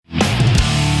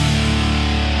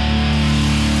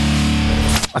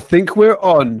I think we're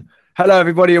on. Hello,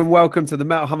 everybody, and welcome to the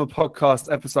Metal Hammer Podcast,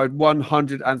 episode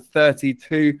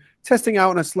 132. Testing out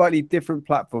on a slightly different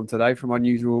platform today from our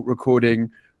usual recording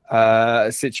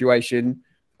situation.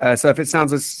 So if it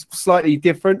sounds slightly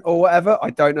different or whatever, I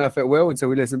don't know if it will until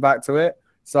we listen back to it.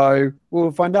 So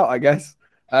we'll find out, I guess.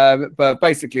 But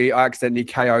basically, I accidentally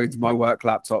KO'd my work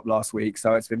laptop last week,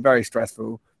 so it's been very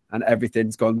stressful and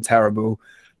everything's gone terrible.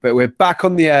 But we're back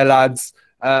on the air, lads.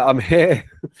 I'm here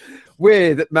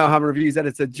with Metal Hammer Reviews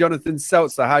editor Jonathan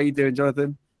Seltzer. How are you doing,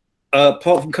 Jonathan?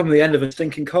 Apart from coming to the end of a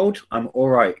stinking cold, I'm all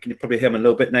right. Can you probably hear me a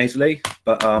little bit nasally,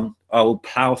 but I will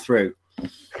plough through.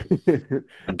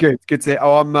 Good to hear.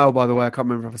 Oh, I'm Merl, by the way. I can't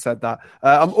remember if I said that.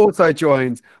 I'm also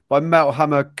joined by Metal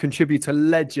Hammer contributor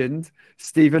legend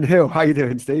Stephen Hill. How you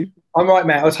doing, Steve? I'm right,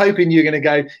 Matt. I was hoping you were going to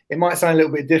go, it might sound a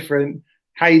little bit different.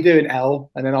 How you doing,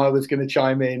 El? And then I was going to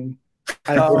chime in.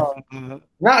 That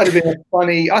would have been I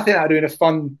think that would have been a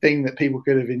fun thing that people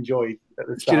could have enjoyed at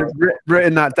the start. Should have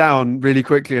written that down really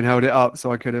quickly and held it up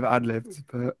so I could have ad-libbed.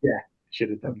 But yeah,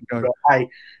 should have done. But hey,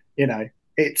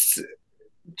 it's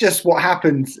just what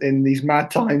happens in these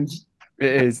mad times.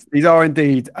 It is. These are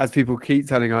indeed, as people keep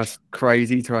telling us,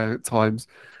 crazy times.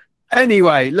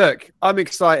 Anyway, look, I'm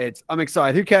excited.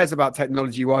 Who cares about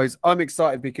technology-wise? I'm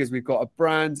excited because we've got a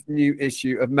brand new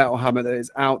issue of Metal Hammer that is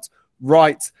out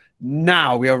right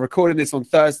now. We are recording this on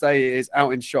Thursday. It is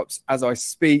out in shops as I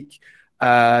speak.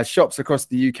 Shops across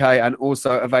the UK and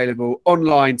also available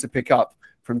online to pick up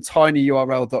from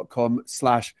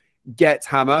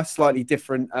tinyurl.com/gethammer. Slightly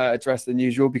different address than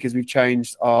usual because we've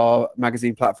changed our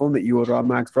magazine platform that you order our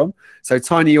mags from. So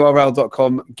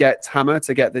tinyurl.com/gethammer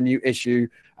to get the new issue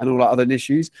and all our other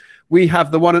issues. We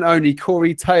have the one and only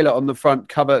Corey Taylor on the front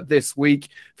cover this week,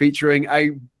 featuring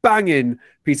a banging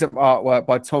piece of artwork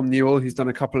by Tom Newell, who's done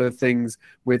a couple of things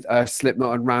with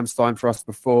Slipknot and Rammstein for us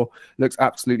before. Looks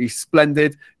absolutely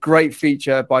splendid. Great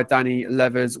feature by Danny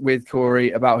Levers with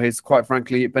Corey about his, quite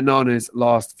frankly, bananas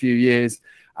last few years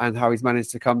and how he's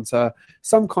managed to come to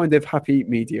some kind of happy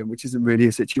medium, which isn't really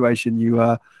a situation you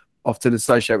often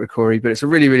associate with Corey, but it's a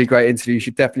really, really great interview. You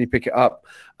should definitely pick it up.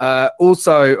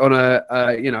 Also, on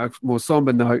a more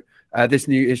somber note, this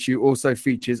new issue also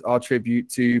features our tribute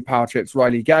to Power Trip's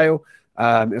Riley Gale.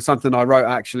 It's something I wrote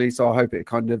actually, so I hope it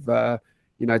kind of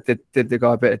did the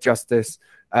guy a bit of justice.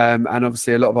 And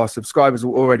obviously, a lot of our subscribers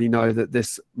will already know that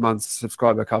this month's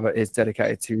subscriber cover is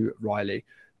dedicated to Riley.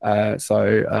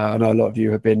 So I know a lot of you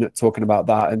have been talking about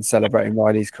that and celebrating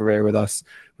Riley's career with us,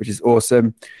 which is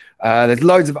awesome. There's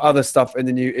loads of other stuff in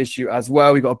the new issue as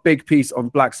well. We've got a big piece on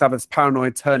Black Sabbath's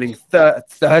Paranoid turning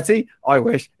 30. I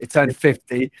wish it turned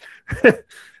 50.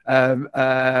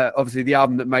 Obviously, the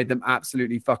album that made them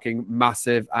absolutely fucking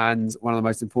massive and one of the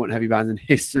most important heavy bands in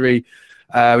history.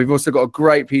 We've also got a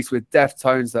great piece with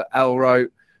Deftones that Elle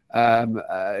wrote,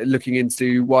 looking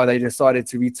into why they decided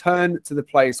to return to the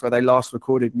place where they last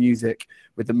recorded music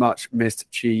with the much missed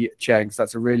Chi Cheng. So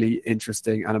that's a really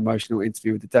interesting and emotional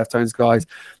interview with the Deftones guys.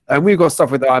 And we've got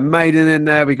stuff with Iron Maiden in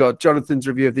there. We got Jonathan's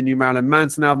review of the new Marilyn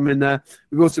Manson album in there.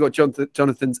 We've also got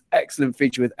Jonathan's excellent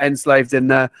feature with Enslaved in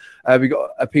there. We got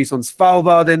a piece on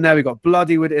Svalbard in there. We got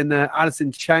Bloodywood in there. Alice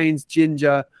in Chains,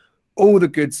 Ginger, all the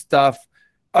good stuff.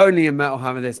 Only in Metal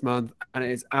Hammer this month, and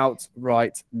it is out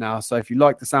right now. So if you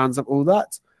like the sounds of all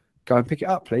that, go and pick it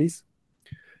up, please.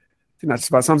 I think that just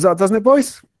about sums it up, doesn't it,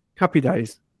 boys? Happy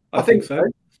days. I think so.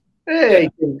 Hey,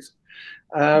 thanks.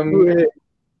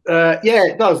 Yeah,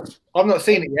 it does. I've not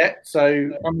seen it yet,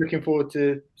 so I'm looking forward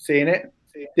to seeing it.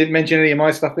 Didn't mention any of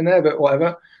my stuff in there, but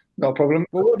whatever. Not a problem.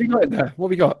 Well, what have you got in there? What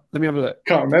have you got? Let me have a look.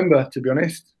 Can't remember, to be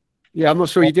honest. Yeah, I'm not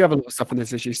sure. You do have a lot of stuff in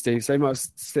this issue, Steve, so you might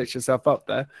stitch yourself up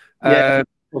there. Yeah.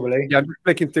 Probably. Yeah, I'm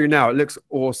flicking through now. It looks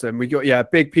awesome. We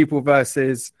got Big People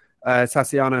versus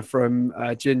Tatiana from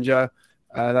Ginger.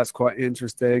 That's quite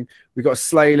interesting. We got a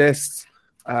Slay List.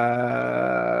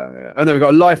 And then we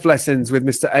got Life Lessons with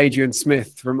Mr. Adrian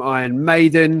Smith from Iron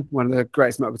Maiden, one of the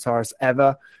greatest metal guitarists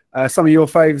ever. Some of your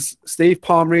faves, Steve,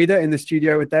 Palm Reader in the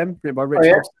studio with them, written by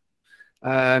Rich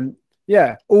Hobson.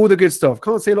 Yeah, all the good stuff.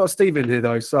 Can't see a lot of Steve in here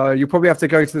though, so you'll probably have to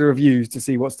go to the reviews to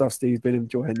see what stuff Steve's been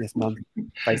enjoying this month,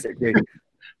 basically.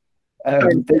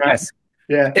 Yes,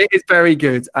 yeah, it is very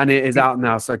good and it is out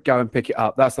now, so go and pick it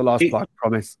up. That's the last plug, I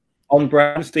promise. On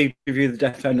brand, Steve reviewed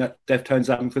the Deftones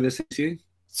album for this issue.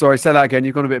 Sorry, say that again.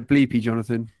 You've gone a bit bleepy,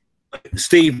 Jonathan.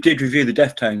 Steve did review the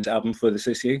Deftones album for this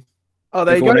issue. Oh,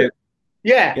 there you go.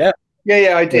 Yeah,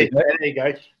 I did. There you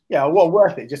go. Yeah, well,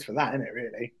 worth it just for that, isn't it?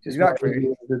 Really, just exactly.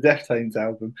 The Deftones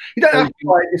album. You don't have to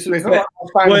like this. It's not like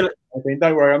I'm a fan. I mean,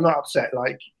 don't worry, I'm not upset.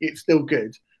 Like, it's still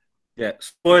good. Yeah,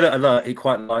 spoiler alert, he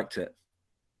quite liked it.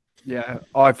 Yeah,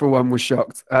 I for one was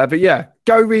shocked. But yeah,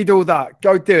 go read all that.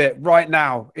 Go do it right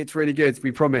now. It's really good.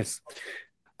 We promise.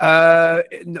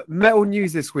 Metal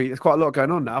news this week. There's quite a lot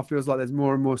going on now. Feels like there's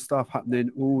more and more stuff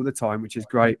happening all the time, which is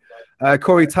great.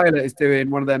 Corey Taylor is doing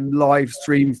one of them live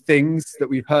stream things that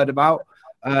we've heard about.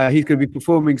 He's going to be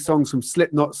performing songs from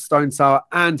Slipknot, Stone Sour,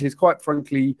 and his quite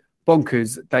frankly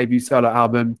bonkers debut solo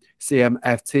album,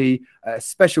 CMFT. A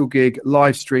special gig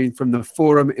live stream from the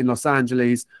Forum in Los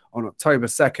Angeles on October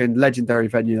 2nd. Legendary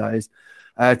venue, that is.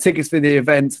 Tickets for the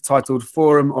event titled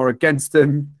Forum or Against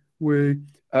Them were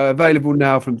available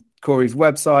now from Corey's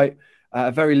website.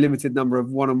 A very limited number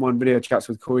of one-on-one video chats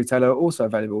with Corey Taylor are also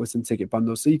available with some ticket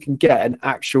bundles. So you can get an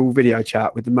actual video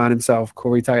chat with the man himself,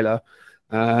 Corey Taylor,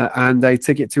 and a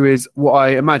ticket to his, what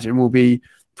I imagine will be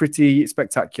pretty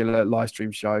spectacular live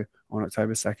stream show on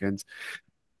October 2nd.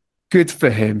 Good for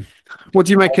him. What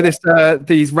do you make of this?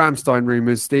 These Rammstein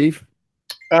rumours, Steve?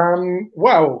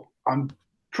 Well, I'm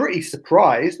pretty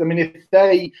surprised. I mean,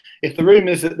 if the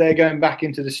rumours that they're going back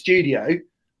into the studio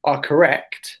are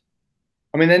correct,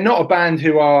 I mean, they're not a band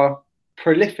who are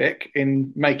prolific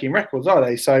in making records, are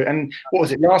they? So, and what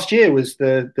was it? Last year was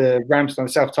the Rammstein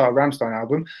self-titled Rammstein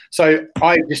album. So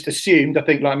I just assumed, I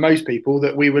think like most people,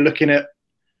 that we were looking at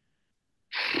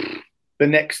the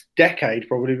next decade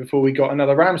probably before we got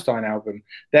another Rammstein album.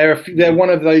 They're one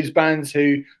of those bands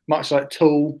who, much like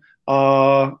Tool,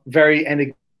 are very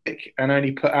enigmatic and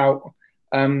only put out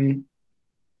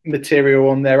material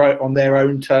on their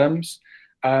own terms.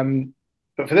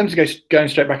 But for them to going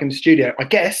straight back in the studio, I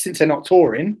guess since they're not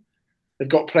touring, they've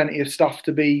got plenty of stuff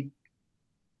to be.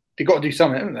 They've got to do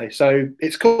something, haven't they? So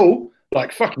it's cool.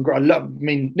 Like fucking great.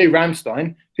 New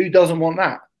Rammstein. Who doesn't want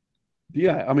that?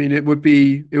 Yeah, I mean, it would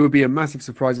be a massive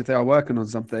surprise if they are working on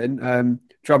something.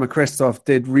 Drummer Christoph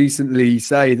did recently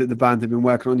say that the band have been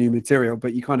working on new material,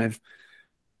 but you kind of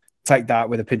take that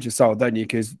with a pinch of salt, don't you?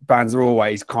 Because bands are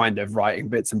always kind of writing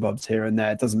bits and bobs here and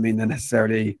there. It doesn't mean they're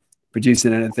necessarily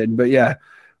producing anything. But yeah,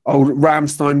 old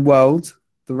Rammstein World,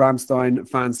 the Rammstein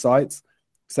fan sites,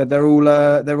 said they're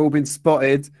all been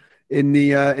spotted in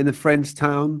the French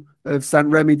town of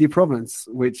Saint-Rémy-de-Provence,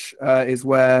 which is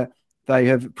where they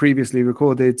have previously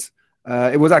recorded.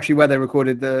 It was actually where they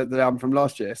recorded the album from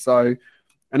last year. So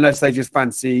unless they just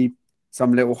fancy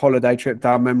some little holiday trip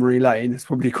down memory lane, it's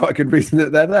probably quite a good reason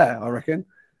that they're there, I reckon.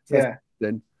 So yeah.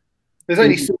 There's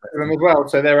only 6 of them as well,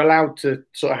 so they're allowed to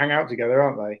sort of hang out together,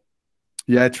 aren't they?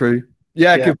 Yeah, true.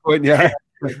 Yeah, good point. Yeah.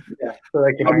 Yeah, so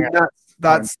they can hang out.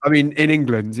 That's I mean, in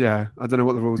England, yeah. I don't know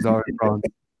what the rules are in France.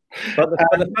 But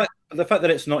the fact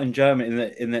that it's not in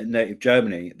Germany, in the native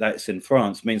Germany, that it's in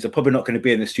France, means they're probably not going to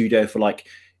be in the studio for like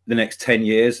the next 10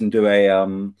 years and do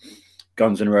a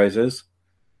Guns N' Roses.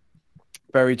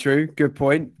 Very true. Good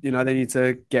point. You know, they need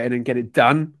to get in and get it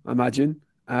done, I imagine.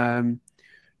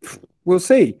 We'll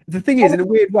see. The thing is, in a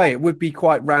weird way, it would be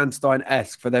quite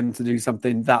Rammstein-esque for them to do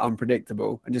something that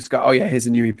unpredictable and just go, oh yeah, here's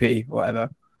a new EP, whatever.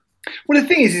 Well, the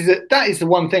thing is that is the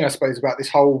one thing I suppose about this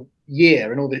whole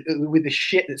year and all with the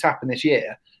shit that's happened this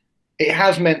year. It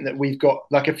has meant that we've got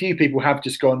like a few people have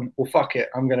just gone, well, fuck it,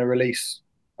 I'm going to release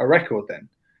a record then.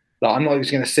 Like I'm not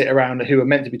just going to sit around who are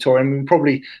meant to be touring. I mean,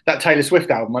 probably that Taylor Swift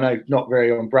album, I know not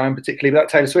very on brand particularly, but that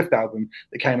Taylor Swift album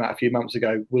that came out a few months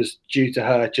ago was due to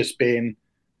her just being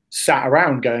sat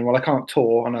around going, well, I can't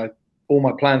tour and all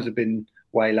my plans have been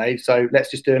waylaid, so let's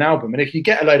just do an album. And if you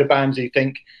get a load of bands who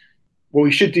think, well,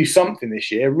 we should do something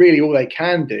this year, really all they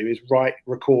can do is write,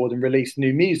 record and release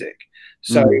new music.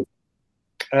 So,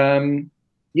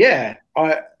 yeah,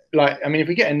 I mean, if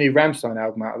we get a new Rammstein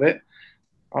album out of it,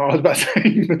 I was about to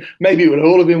say, maybe it would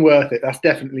all have been worth it. That's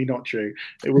definitely not true.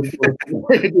 It wouldn't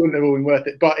have all been worth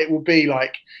it, but it will be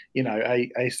like, you know,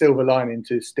 a silver lining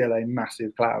to still a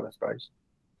massive cloud, I suppose.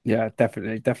 Yeah,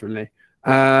 definitely.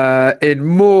 In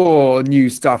more new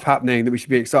stuff happening that we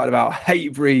should be excited about,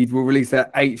 Hatebreed will release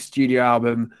their 8th studio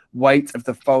album, Weight of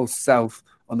the False Self,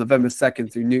 on November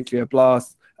 2nd through Nuclear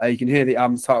Blast. You can hear the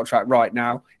album's title track right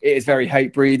now. It is very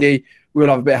Hatebreedy. We'll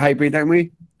have a bit of Hatebreed, don't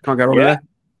we? Can't go wrong with that.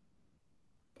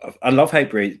 I love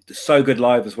Hatebreed. It's so good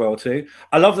live as well too.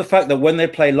 I love the fact that when they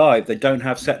play live, they don't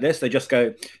have set lists. They just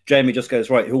go, Jamie just goes,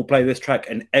 right, he'll play this track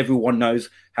and everyone knows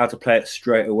how to play it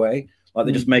straight away. Like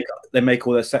they just make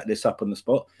all their set lists up on the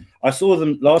spot. I saw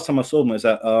them last time I saw them was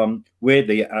at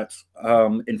weirdly at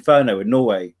Inferno in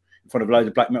Norway in front of loads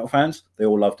of black metal fans. They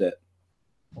all loved it.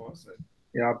 Awesome.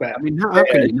 Yeah, I bet. I mean, how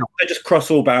can you not? They just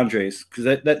cross all boundaries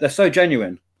because they're so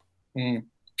genuine.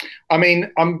 I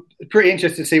mean, I'm pretty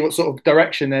interested to see what sort of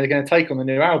direction they're going to take on the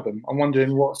new album. I'm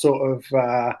wondering what sort of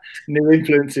new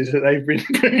influences that they've been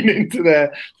bringing into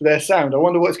their sound. I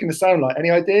wonder what it's going to sound like.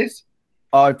 Any ideas?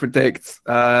 I predict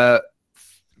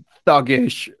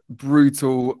thuggish,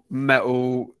 brutal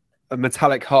metal,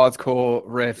 metallic hardcore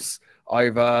riffs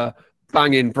over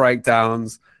banging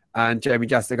breakdowns, and Jamie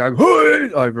Jasta going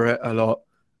 "Hey!" over it a lot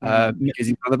because he's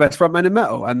one of the best frontmen in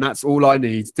metal, and that's all I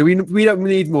need. We don't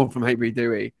need more from Hatebreed,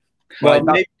 do we? Well,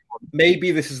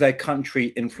 maybe this is their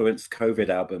country-influenced COVID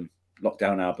album,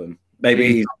 lockdown album.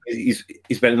 Maybe he's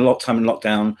spent a lot of time in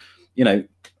lockdown,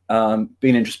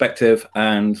 being introspective,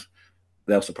 and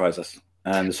they'll surprise us.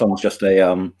 And the song's just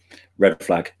a red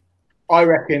flag. I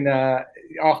reckon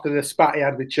after the spat he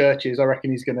had with Churches, I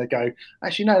reckon he's going to go.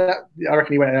 Actually, no, I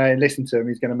reckon he went and listened to him.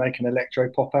 He's going to make an electro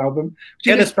pop album.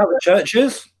 Yeah, the spat with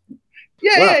Churches.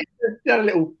 Yeah, wow. Yeah, he had a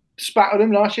little spat with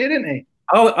him last year, didn't he?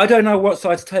 Oh, I don't know what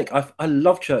side to take. I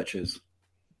love Churches.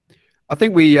 I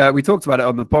think we talked about it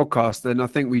on the podcast, and I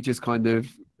think we just kind of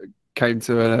came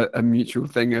to a mutual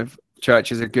thing of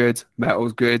Churches are good,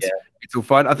 metal's good, it's all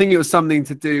fine. I think it was something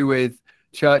to do with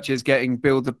Churches getting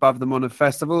billed above them on a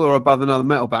festival or above another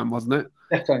metal band, wasn't it?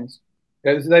 Deftones.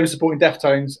 They were supporting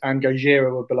Deftones, and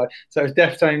Gojira were below. So it was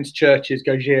Deftones, Churches,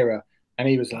 Gojira, and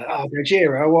he was like, "Oh,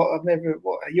 Gojira, what?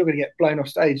 You're going to get blown off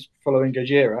stage following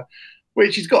Gojira,"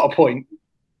 which he's got a point.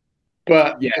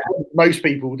 But most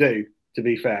people do, to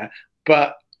be fair.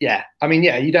 But you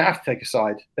don't have to take a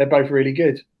side. They're both really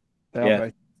good. They are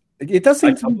both. It does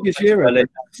seem to be Gojira.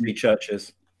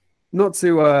 Churches. Not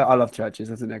to, I love Churches.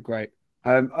 I think they're great.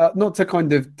 Not to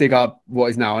kind of dig up what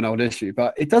is now an old issue,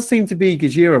 but it does seem to be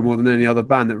Gojira more than any other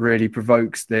band that really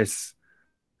provokes this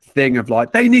thing of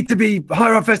like, they need to be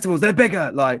higher up festivals. They're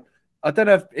bigger. Like, I don't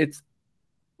know if it's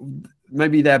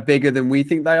maybe they're bigger than we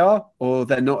think they are, or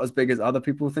they're not as big as other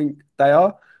people think they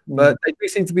are. But they do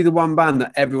seem to be the one band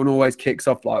that everyone always kicks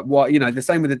off. Like, what, the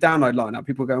same with the Download lineup.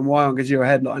 People going, why aren't Gojira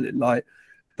headlining? Like,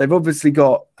 they've obviously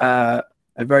got a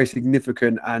very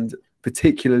significant and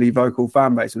particularly vocal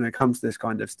fan base when it comes to this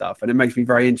kind of stuff. And it makes me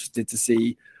very interested to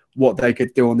see what they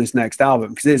could do on this next album,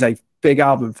 because it is a big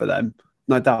album for them.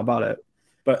 No doubt about it.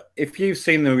 But if you've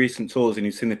seen the recent tours and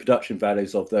you've seen the production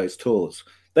values of those tours,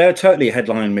 they're totally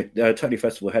totally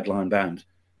festival headline band.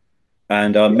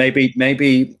 And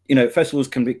maybe festivals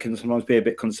can sometimes be a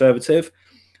bit conservative,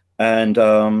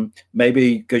 and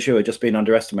maybe Gojira just being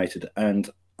underestimated. And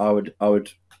I would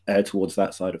err towards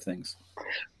that side of things.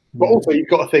 But also, you've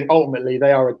got to think ultimately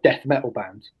they are a death metal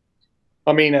band.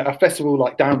 I mean, a festival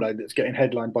like Download that's getting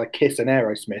headlined by Kiss and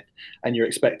Aerosmith, and you're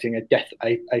expecting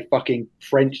a fucking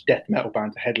French death metal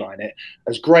band to headline it,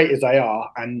 as great as they are,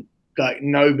 and like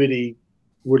nobody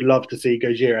would love to see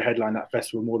Gojira headline that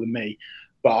festival more than me.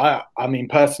 But I mean,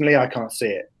 personally, I can't see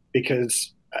it,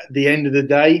 because at the end of the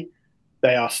day,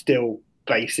 they are still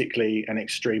basically an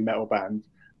extreme metal band,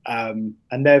 and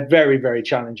they're very, very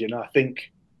challenging. I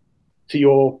think to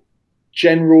your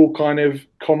general kind of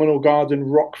common or garden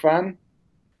rock fan,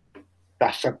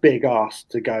 that's a big ask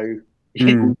to go.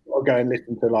 Or go and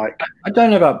listen to like. I don't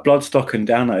know about Bloodstock and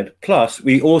Download. Plus,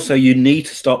 you need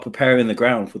to start preparing the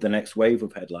ground for the next wave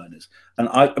of headliners. And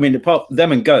I mean, apart from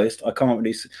them and Ghost, I can't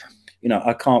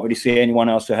really see anyone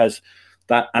else who has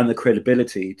that and the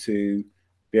credibility to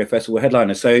be a festival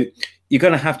headliner. So you're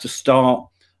going to have to start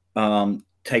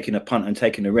taking a punt and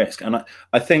taking a risk. And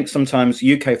I think sometimes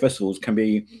UK festivals can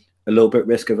be a little bit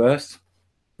risk averse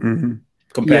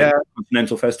compared to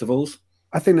continental festivals.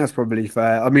 I think that's probably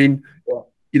fair. I mean,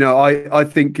 I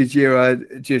think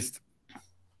Gojira just,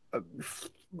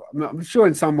 I'm sure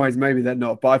in some ways maybe they're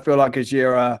not, but I feel like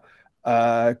Gojira,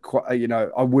 I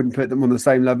wouldn't put them on the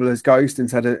same level as Ghost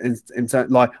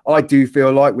like, I do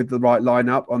feel like with the right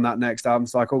lineup on that next album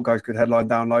cycle, Ghost could headline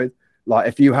Download. Like,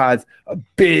 if you had a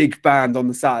big band on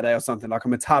the Saturday or something, like a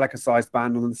Metallica-sized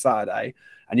band on the Saturday,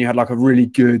 and you had like a really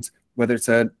good, whether it's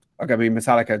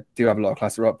Metallica do have a lot of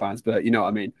classic rock bands, but you know what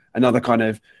I mean, another kind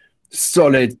of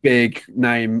solid big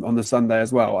name on the Sunday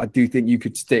as well. I do think you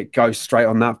could stick Ghost straight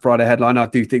on that Friday headline. I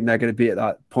do think they're going to be at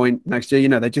that point next year.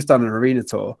 They've just done an arena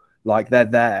tour. Like, they're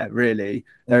there, really.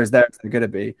 They're as there as they're going to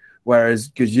be. Whereas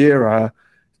Gojira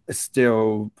is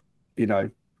still,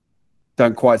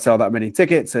 don't quite sell that many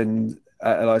tickets, and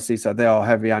like I said, they are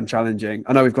heavy and challenging.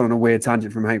 I know we've gone on a weird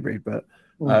tangent from Hatebreed, but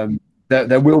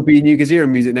there will be new Gojira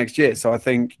music next year. So I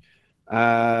think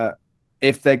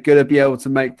if they're going to be able to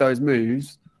make those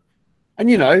moves,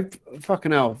 and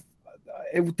fucking hell,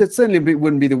 it certainly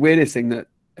wouldn't be the weirdest thing that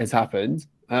has happened.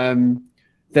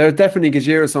 There are definitely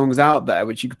Gojira songs out there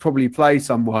which you could probably play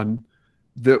someone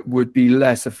that would be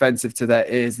less offensive to their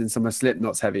ears than some of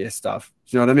Slipknot's heaviest stuff.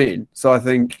 Do you know what I mean? So I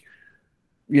think,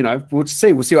 we'll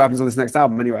see. We'll see what happens on this next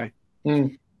album anyway.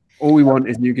 All we want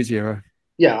is new Gojira.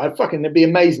 Yeah, it'd be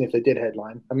amazing if they did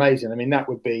headline. Amazing. I mean, that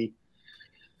would be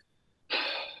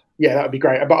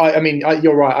great. But I mean,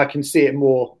 you're right. I can see it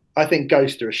more I think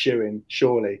Ghost are a shoo-in,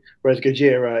 surely. Whereas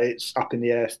Gojira, it's up in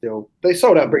the air still. They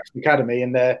sold out Brixton Academy,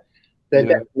 and they're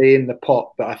definitely in the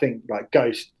pot. But I think like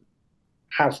Ghost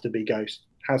has to be Ghost.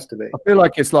 Has to be. I feel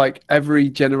like it's like every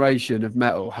generation of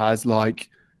metal has like,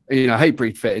 you know,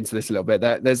 Hatebreed fit into this a little bit.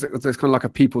 There's kind of like a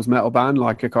people's metal band,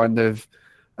 like a kind of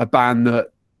a band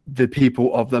that the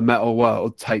people of the metal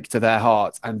world take to their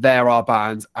hearts, and they're our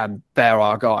bands and they're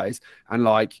our guys. And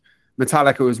like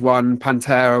Metallica was one,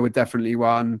 Pantera would definitely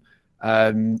one,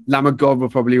 Lamb of God will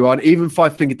probably one, even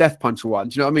Five Finger Death Punch will one.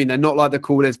 Do you know what I mean? They're not like the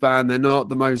coolest band, they're not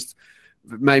the most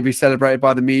maybe celebrated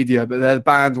by the media, but they're the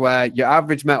band where your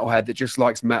average metalhead that just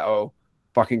likes metal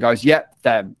fucking goes, yep,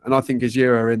 them. And I think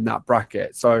Gojira are in that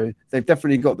bracket, so they've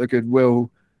definitely got the goodwill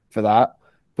for that.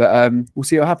 But we'll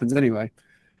see what happens anyway.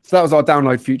 So that was our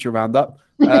Download Future roundup.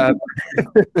 But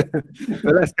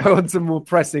let's go on to more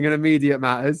pressing and immediate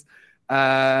matters.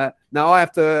 Now I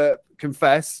have to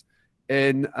confess,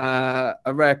 in a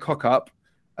rare cock-up,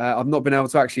 I've not been able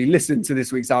to actually listen to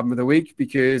this week's album of the week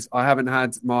because I haven't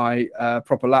had my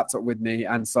proper laptop with me,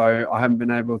 and so I haven't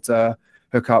been able to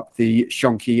hook up the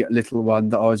shonky little one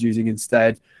that I was using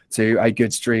instead to a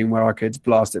good stream where I could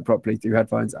blast it properly through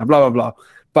headphones and blah, blah, blah.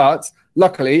 But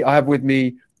luckily, I have with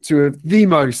me two of the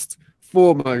most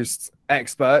foremost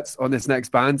experts on this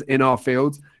next band in our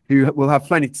field who will have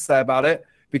plenty to say about it,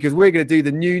 because we're going to do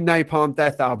the new Napalm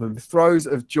Death album, Throes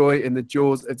of Joy in the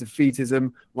Jaws of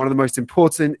Defeatism, one of the most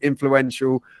important,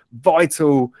 influential,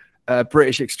 vital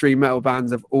British extreme metal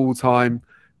bands of all time.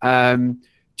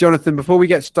 Jonathan, before we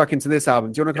get stuck into this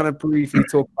album, do you want to kind of briefly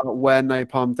talk about where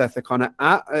Napalm Death are kind of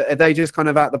at? Are they just kind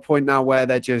of at the point now where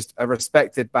they're just a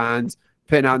respected band,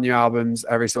 putting out new albums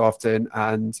every so often,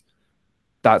 and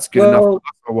that's good enough?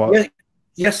 Or what? Yeah,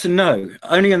 yes and no.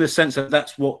 Only in the sense that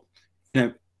that's what, you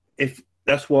know, if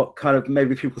that's what kind of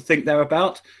maybe people think they're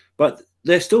about, but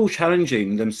they're still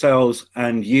challenging themselves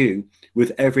and you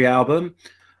with every album.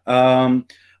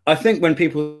 I think when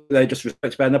people, they just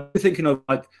respect band, they're thinking of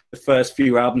like the first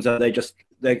few albums that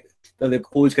they're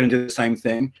always going to do the same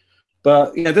thing.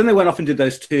 But, you know, then they went off and did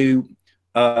those two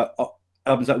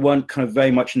albums that weren't kind of very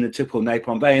much in the typical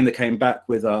Napalm vein. They came back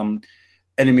with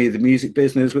Enemy of the Music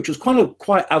Business, which was kind of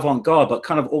quite avant-garde, but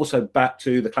kind of also back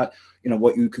to the, you know,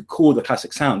 what you could call the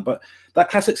classic sound. But that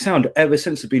classic sound ever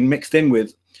since has been mixed in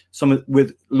with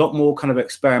with a lot more kind of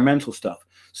experimental stuff.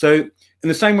 So in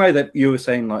the same way that you were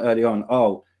saying like early on,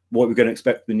 oh, what we're going to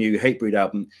expect the new Hatebreed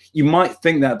album, you might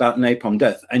think that about Napalm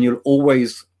Death, and you'll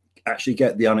always actually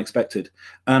get the unexpected.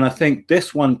 And I think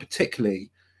this one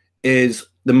particularly is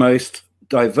the most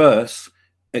diverse,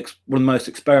 one of the most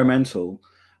experimental,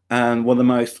 and one of the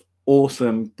most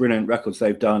awesome, brilliant records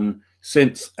they've done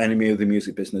since Enemy of the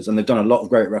Music Business. And they've done a lot of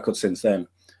great records since then.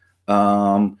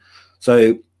 So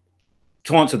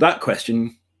to answer that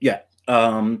question, yeah,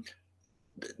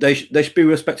 they should be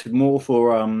respected more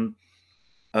for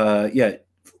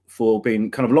for being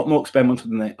kind of a lot more experimental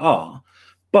than they are.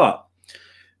 But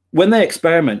when they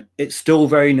experiment, it's still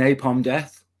very Napalm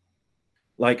Death.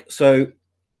 Like, so,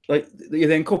 like,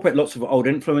 they incorporate lots of old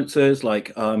influences, like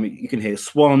you can hear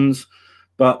Swans,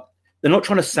 but they're not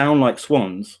trying to sound like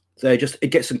Swans. They're just, it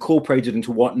gets incorporated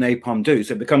into what Napalm do.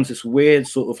 So it becomes this weird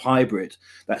sort of hybrid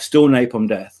that's still Napalm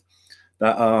Death,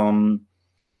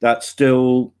 that's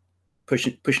still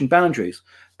pushing boundaries.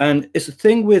 And it's a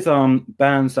thing with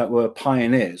bands that were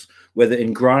pioneers, whether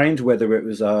in grind, whether it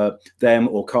was them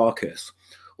or Carcass,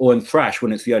 or in thrash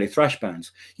when it's the early thrash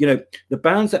bands. You know, the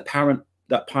bands that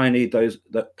pioneered those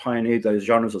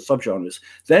genres or subgenres,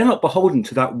 they're not beholden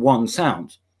to that one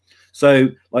sound. So,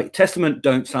 like, Testament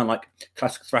don't sound like a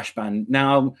classic thrash band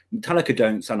now. Metallica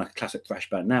don't sound like a classic thrash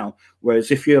band now.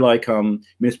 Whereas if you're like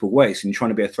Municipal Waste and you're trying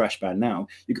to be a thrash band now,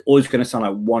 you're always going to sound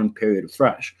like one period of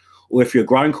thrash. Or if you're a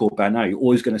grindcore band now, you're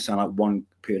always going to sound like one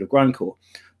period of grindcore.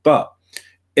 But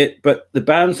the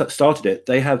bands that started it,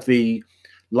 they have the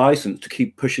license to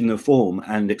keep pushing the form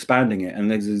and expanding it,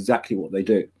 and that's exactly what they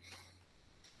do.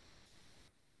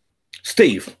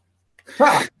 Steve.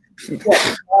 Yeah.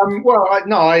 Well,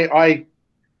 I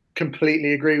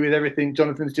completely agree with everything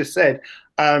Jonathan's just said.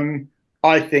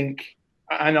 I think,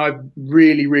 and I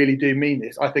really, really do mean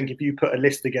this, I think if you put a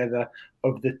list together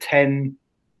of the 10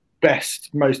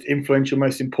 best, most influential,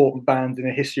 most important bands in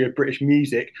the history of British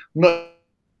music,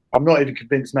 I'm not even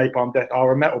convinced Napalm Death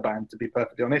are a metal band, to be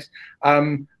perfectly honest. I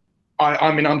mean,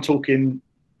 I'm talking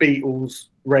Beatles,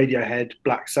 Radiohead,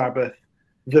 Black Sabbath,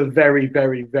 the very,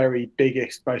 very, very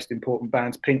biggest, most important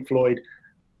bands, Pink Floyd.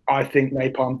 I think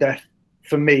Napalm Death,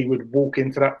 for me, would walk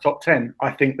into that top 10.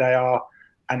 I think they are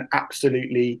an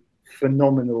absolutely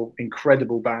phenomenal,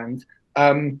 incredible band.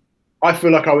 I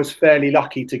feel like I was fairly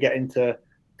lucky to get into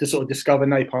to sort of discover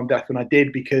Napalm Death when I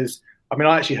did, because I mean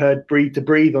I actually heard Breathe to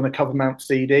Breathe on a cover mount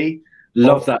CD.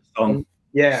 Love that song.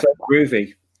 Yeah, so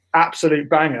groovy, absolute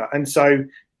banger. And so,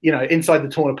 you know, Inside the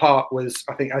Torn Apart was,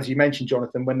 I think, as you mentioned,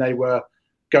 Jonathan, when they were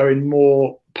going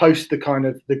more post the kind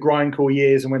of the grindcore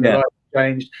years, and when the light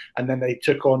changed, and then they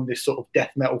took on this sort of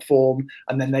death metal form,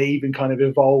 and then they even kind of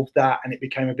evolved that, and it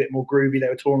became a bit more groovy. They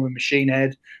were touring with Machine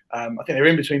Head. I think they were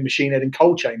in between Machine Head and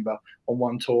Cold Chamber on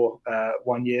one tour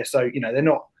one year. So, you know, they're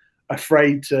not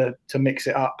afraid to mix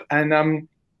it up. And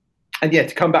yeah,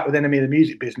 to come back with Enemy of the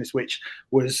Music Business, which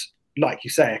was, like you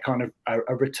say, a kind of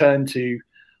a return to,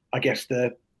 I guess,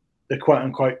 the quote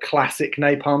unquote classic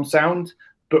Napalm sound,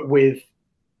 but with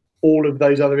all of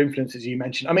those other influences you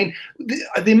mentioned. I mean,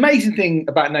 the amazing thing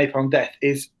about Napalm Death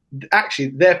is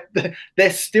actually they're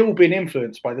still being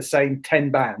influenced by the same 10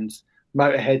 bands: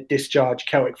 Motorhead, Discharge,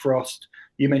 Celtic Frost.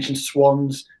 You mentioned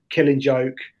Swans, Killing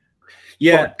Joke,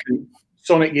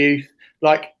 Sonic Youth.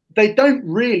 Like, they don't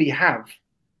really have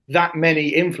that many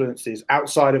influences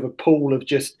outside of a pool of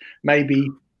just maybe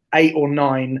 8 or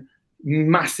 9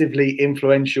 massively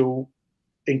influential,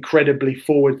 incredibly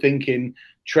forward-thinking,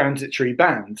 transitory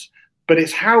bands. But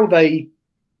it's how they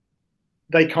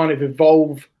kind of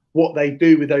evolve what they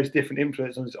do with those different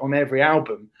influences on every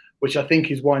album, which I think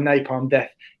is why Napalm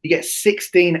Death, you get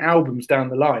 16 albums down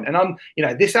the line. And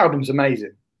this album's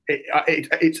amazing.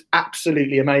 It's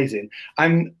absolutely amazing.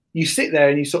 And you sit there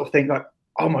and you sort of think like,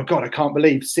 oh my God, I can't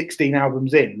believe 16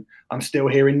 albums in, I'm still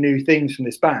hearing new things from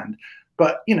this band.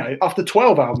 But, you know, after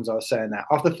 12 albums, I was saying that.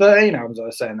 After 13 albums, I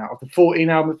was saying that. After 14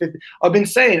 albums, 15, I've been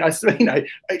saying,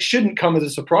 it shouldn't come as a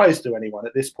surprise to anyone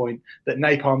at this point that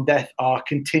Napalm Death are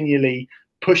continually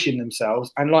pushing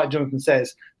themselves. And like Jonathan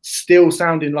says, still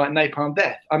sounding like Napalm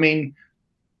Death. I mean,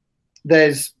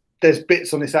 there's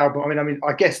bits on this album. I mean,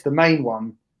 I guess the main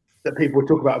one that people would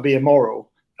talk about would be Immoral,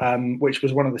 which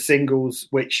was one of the singles,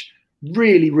 which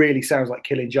really, really sounds like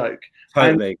Killing Joke.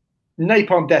 Totally. And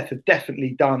Napalm Death have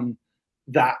definitely done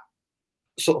that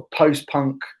sort of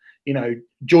post-punk, you know,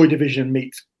 Joy Division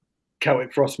meets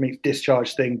Celtic Frost meets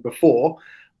Discharge thing before,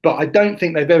 but I don't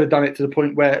think they've ever done it to the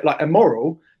point where, like,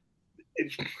 Immoral,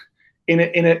 in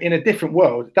a different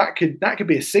world, that could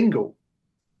be a single.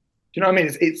 Do you know what I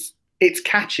mean? It's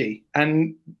catchy,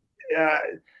 and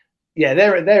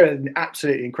they're an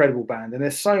absolutely incredible band, and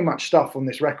there's so much stuff on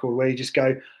this record where you just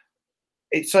go,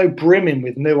 it's so brimming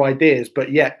with new ideas,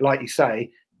 but yet, like you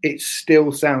say, it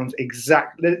still sounds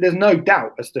exactly. There's no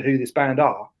doubt as to who this band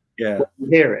are. Yeah, when you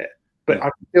hear it, but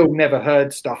I've still never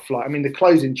heard stuff like. I mean, the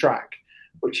closing track,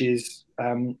 which is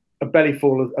a belly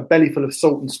full of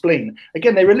salt and spleen.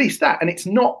 Again, they released that, and it's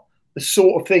not the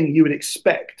sort of thing you would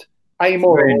expect.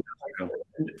 Amoral,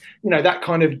 you know, that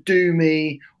kind of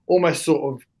doomy, almost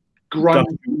sort of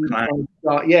grungy,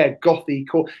 gothy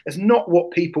core. It's not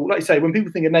what people, like you say, when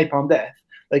people think of Napalm Death,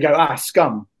 they go,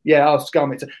 Scum. Yeah,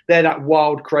 Scum. They're that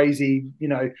wild, crazy, you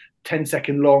know,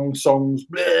 10-second long songs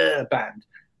band.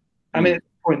 I mean, at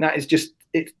this point, that is just,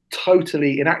 it's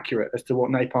totally inaccurate as to what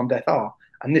Napalm Death are.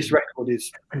 And this record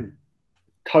is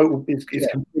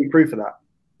complete proof of that.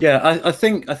 Yeah, I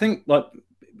think like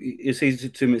it's easy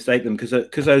to mistake them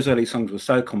because those early songs were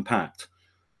so compact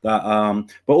that.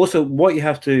 But also, what you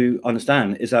have to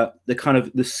understand is that the kind of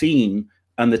the scene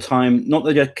and the time, not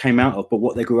that they came out of, but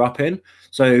what they grew up in.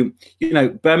 So, you know,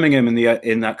 Birmingham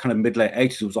in that kind of mid-late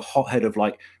 80s was a hothead of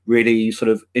like really sort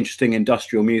of interesting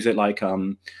industrial music, like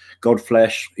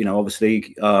Godflesh. You know,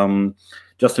 obviously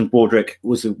Justin Baldrick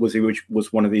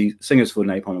was one of the singers for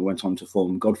Napalm and went on to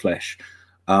form Godflesh.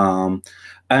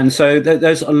 And so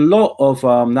there's a lot of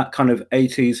that kind of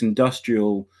 80s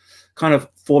industrial kind of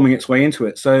forming its way into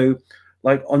it. So,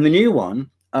 like on the new one,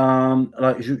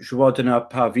 like Je vois donner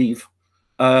pas vivre.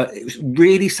 It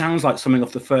really sounds like something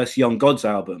off the first Young Gods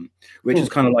album, which is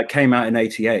kind of like came out in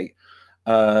 '88,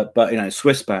 but you know,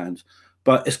 Swiss band.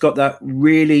 But it's got that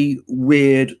really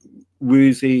weird,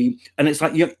 woozy, and it's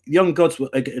like Young Gods were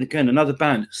again another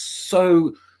band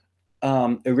so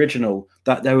original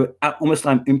that they were almost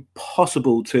like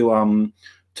impossible to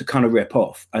kind of rip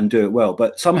off and do it well.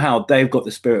 But somehow they've got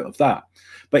the spirit of that.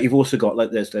 But you've also got like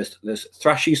there's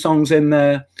thrashy songs in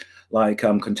there, like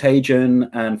Contagion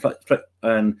and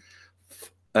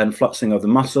Fluxing of the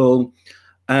Muscle.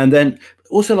 And then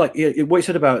also like what you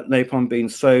said about Napalm being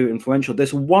so influential,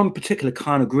 there's one particular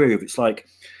kind of groove. It's like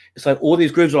all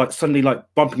these grooves are like suddenly like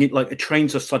bumping it, like a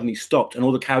train's just suddenly stopped and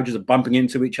all the carriages are bumping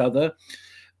into each other.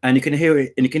 And you can hear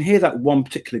it, and you can hear that one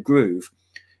particular groove.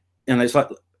 And it's like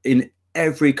in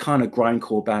every kind of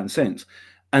grindcore band since.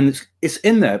 And it's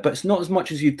in there, but it's not as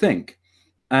much as you'd think.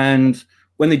 And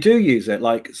when they do use it,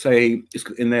 like say it's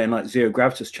in there in like Zero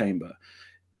Gravitas Chamber,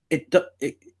 it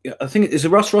I think it's a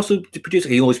Russ Russell producer.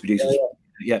 He always produces.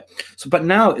 Yeah. So, but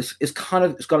now it's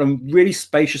got a really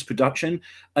spacious production,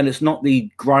 and it's not the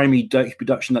grimy, dirty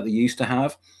production that they used to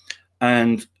have.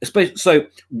 And especially, so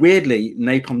weirdly,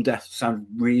 Napalm Death sound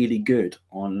really good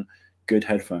on good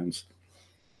headphones.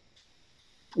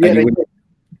 Yeah,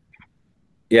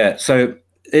 yeah. So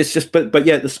it's just, but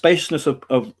yeah, the spaciousness of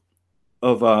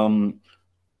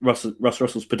Russ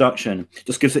Russell's production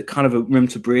just gives it kind of a room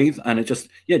to breathe, and it just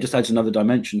adds another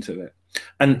dimension to it.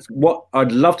 And what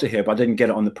I'd love to hear, but I didn't get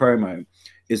it on the promo,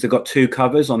 is they've got 2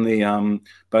 covers on the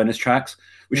bonus tracks,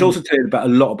 which also tell you a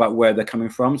lot about where they're coming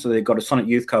from. So they've got a Sonic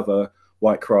Youth cover,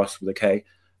 White Cross with a K,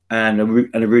 and a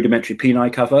Rudimentary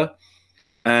Peni cover,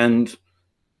 and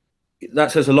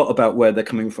that says a lot about where they're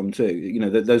coming from too. You know,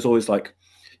 there's always like,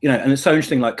 you know, and it's so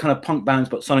interesting, like kind of punk bands,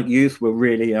 but Sonic Youth were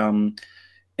really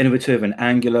innovative and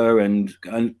angular, and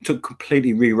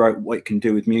completely rewrote what it can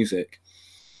do with music.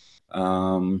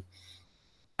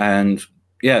 And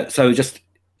yeah, so just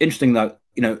interesting that,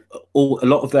 you know, a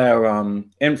lot of their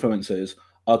influences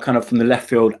are kind of from the left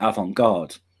field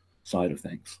avant-garde side of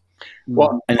things.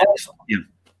 Well,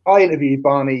 I interviewed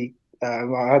Barney.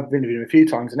 I've interviewed him a few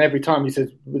times, and every time he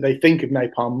says they think of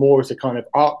Napalm more as a kind of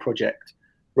art project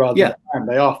rather than a band.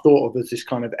 They are thought of as this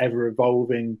kind of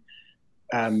ever-evolving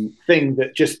thing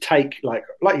that just take, like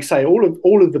you say, all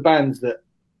of the bands that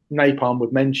Napalm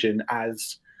would mention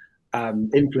as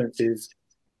influences.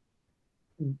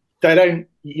 They don't,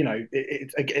 you know,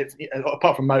 it's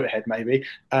apart from Motorhead maybe.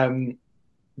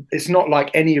 It's not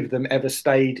like any of them ever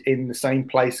stayed in the same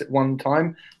place at one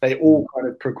time. They all kind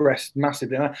of progressed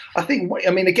massively. And I think,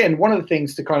 I mean, again, one of the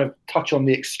things to kind of touch on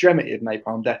the extremity of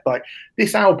Napalm Death, like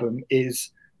this album is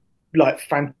like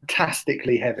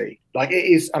fantastically heavy. Like it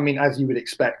is, I mean, as you would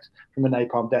expect from a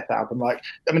Napalm Death album. Like,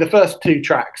 I mean, the first 2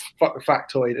 tracks, Fuck the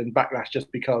Factoid and Backlash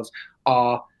Just Because,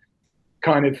 are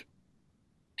kind of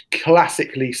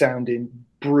classically sounding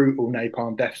brutal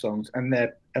Napalm Death songs, and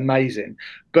they're amazing.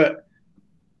 But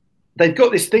they've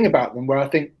got this thing about them where I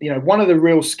think, you know, one of the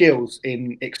real skills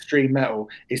in extreme metal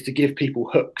is to give people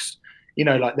hooks. You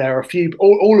know, like there are a few,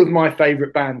 all of my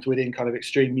favorite bands within kind of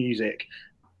extreme music,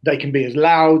 they can be as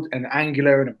loud and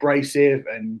angular and abrasive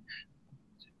and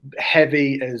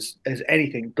heavy as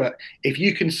anything. But if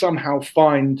you can somehow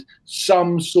find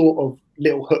some sort of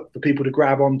little hook for people to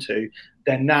grab onto,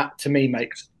 then that to me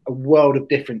makes a world of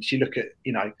difference. You look at,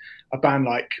 you know, a band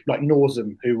like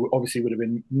Nauseam, who obviously would have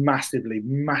been massively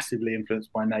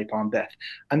influenced by Napalm Death,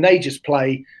 and they just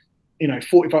play, you know,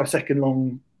 45-second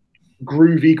long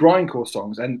groovy grindcore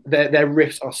songs, and their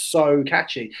riffs are so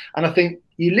catchy. And I think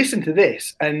you listen to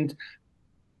this, and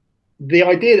the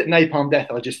idea that Napalm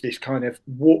Death are just this kind of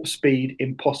warp speed,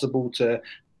 impossible to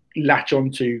latch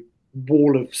onto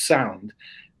wall of sound,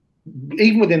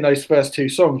 even within those first 2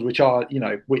 songs, which are, you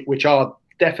know, which are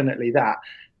definitely that,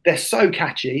 they're so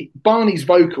catchy. Barney's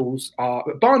vocals are,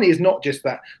 Barney is not just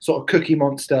that sort of Cookie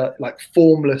Monster, like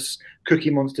formless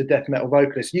Cookie Monster death metal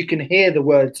vocalist. You can hear the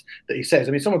words that he says.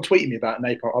 I mean, someone tweeted me about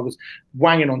Napalm. I was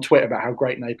wanging on Twitter about how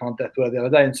great Napalm Death were the other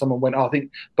day, and someone went, I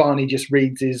think Barney just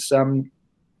reads his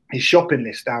shopping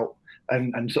list out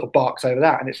and sort of barks over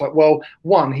that. And it's like, well,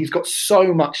 one, he's got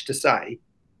so much to say,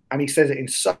 and he says it in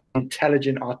such an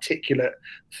intelligent, articulate,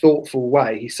 thoughtful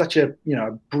way. He's such a, you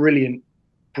know, brilliant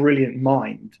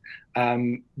mind,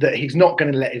 that he's not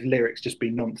going to let his lyrics just be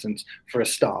nonsense for a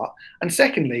start. And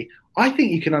secondly, I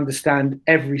think you can understand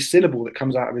every syllable that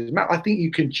comes out of his mouth. I think you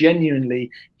can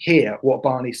genuinely hear what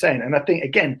Barney's saying. And I think,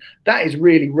 again, that is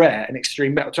really rare in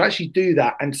extreme metal, to actually do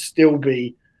that and still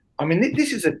be, I mean,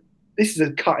 this is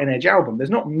a cutting edge album. There's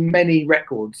not many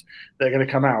records that are going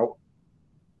to come out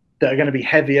that are going to be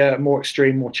heavier, more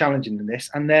extreme, more challenging than this.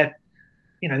 And they're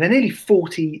nearly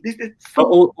 40.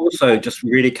 Also, just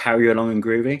really carry you along and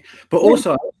groovy. But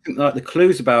also, I think like the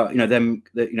clues about, you know, them,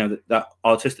 that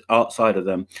artistic art side of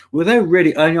them, well, they're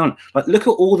really early on. Like, look at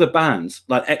all the bands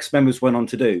like ex-members went on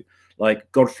to do,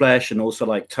 like Godflesh, and also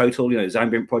like Total, you know,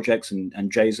 Zambient Projects,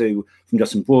 and Jesu from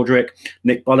Justin Broderick.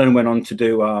 Nick Bullen went on to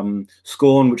do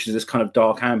Scorn, which is this kind of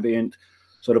dark ambient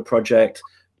sort of project.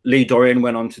 Lee Dorian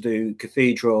went on to do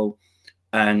Cathedral,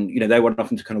 and, you know, they went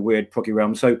off into kind of weird proggy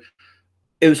realm. So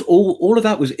it was all of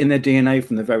that was in their DNA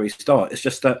from the very start. It's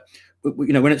just that,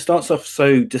 you know, when it starts off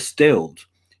so distilled,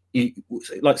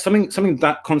 like something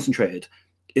that concentrated,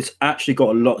 it's actually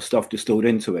got a lot of stuff distilled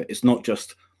into it. It's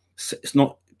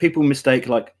not people mistake,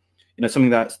 like, you know, something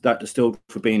that's that distilled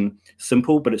for being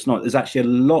simple, but it's not. There's actually a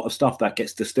lot of stuff that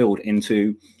gets distilled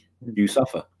into You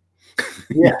Suffer.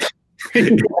 Yeah.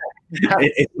 It's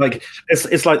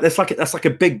like a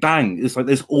big bang. It's like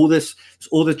there's all this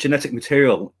genetic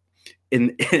material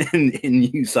in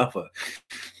You Suffer.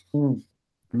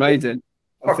 Amazing.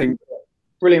 I think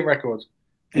Brilliant record.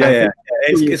 Yeah.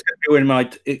 It's going to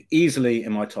be easily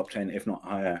in my top 10, if not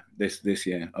higher, this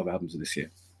year of albums of this year.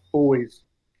 Always.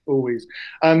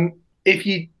 If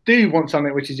you do want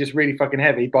something which is just really fucking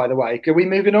heavy, by the way, can we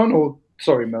move it on? Or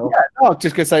sorry, Merl. Yeah, no,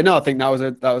 just gonna say no. I think that was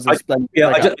a splendid. Yeah,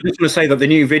 I just want to say that the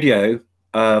new video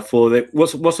for the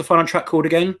what's the final track called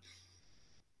again,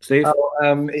 Steve?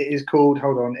 It is called.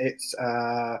 Hold on. It's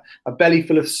A Belly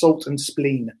Full of Salt and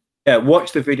Spleen. Yeah,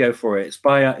 watch the video for it.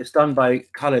 It's done by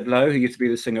Khaled Lowe, who used to be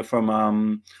the singer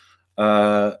from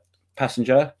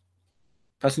Passenger.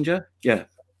 Yeah.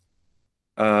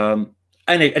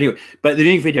 Anyway, but the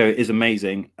new video is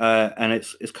amazing, and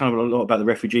it's kind of a lot about the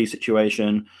refugee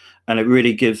situation, and it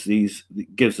really gives the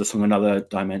song another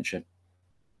dimension.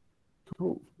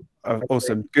 Cool.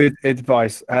 Awesome. Good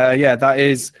advice. Yeah, that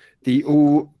is the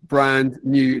all brand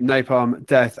new Napalm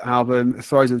Death album,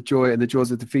 Throes of Joy and the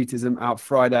Jaws of Defeatism, out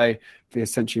Friday via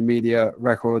Century Media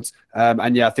Records.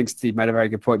 And yeah, I think Steve made a very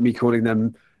good point. Me calling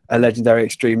them a legendary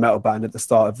extreme metal band at the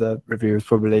start of the review is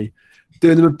probably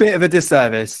doing them a bit of a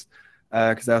disservice,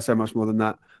 because they are so much more than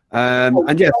that.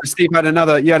 And yeah, so Steve had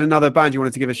another band you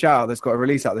wanted to give a shout out that's got a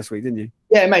release out this week, didn't you?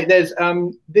 Yeah, mate. There's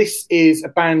this is a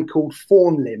band called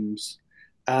Fawn Limbs.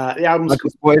 The album's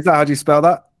called, what is that? How do you spell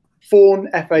that? Fawn,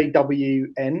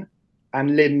 Fawn,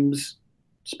 and Limbs,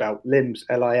 spelled Limbs,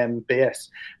 Limbs.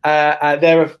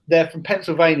 They're from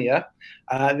Pennsylvania.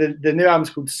 The new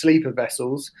album's called Sleeper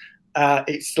Vessels.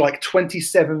 It's like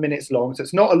 27 minutes long, so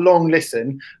it's not a long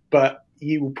listen, but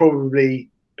you will probably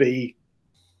be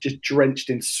just drenched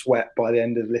in sweat by the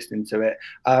end of listening to it.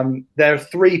 They're a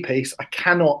three-piece. I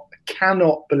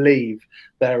cannot believe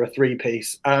they're a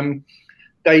three-piece.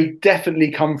 They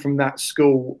definitely come from that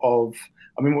school of,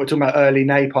 I mean, we're talking about early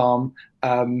Napalm,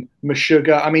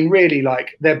 Meshuggah. I mean, really,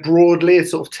 like, they're broadly a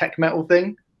sort of tech metal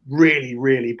thing, really,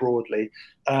 really broadly.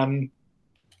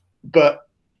 But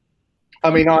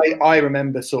I mean, I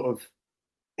remember sort of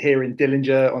hearing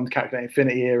Dillinger on the Calculated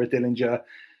Infinity era, Dillinger,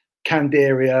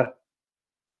 Canderia,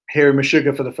 hearing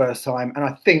Meshuggah for the first time. And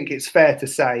I think it's fair to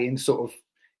say, in sort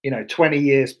of, 20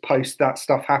 years post that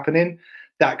stuff happening,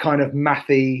 that kind of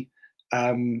mathy,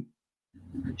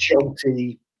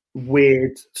 jolty,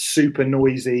 weird, super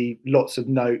noisy, lots of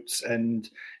notes and,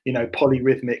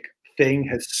 polyrhythmic thing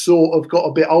has sort of got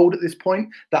a bit old at this point.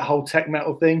 That whole tech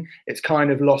metal thing, it's kind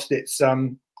of lost its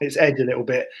edge a little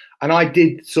bit. And I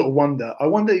did sort of wonder,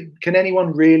 can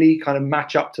anyone really kind of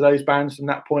match up to those bands from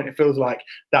that point? It feels like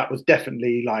that was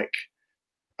definitely like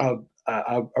a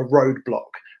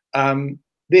roadblock.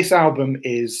 This album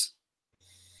is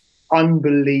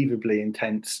unbelievably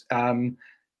intense.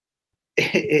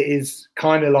 It is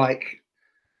kind of like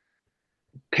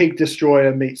Pig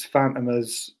Destroyer meets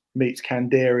Phantomas meets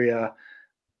Canderia.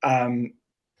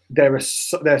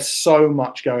 There's so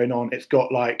much going on. It's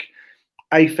got like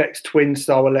Aphex Twin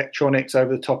style electronics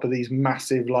over the top of these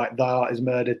massive, like, Thy Art Is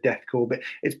Murder deathcore, but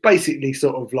it's basically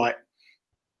sort of like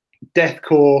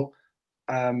deathcore,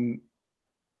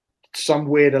 some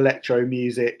weird electro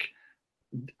music,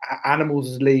 Animals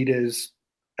as leaders,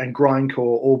 and grindcore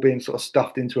all being sort of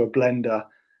stuffed into a blender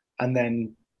and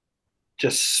then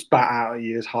just spat out at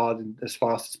you as hard and as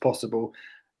fast as possible.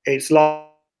 It's like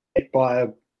by a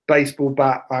baseball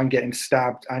bat and getting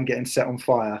stabbed and getting set on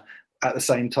fire at the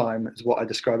same time, is what I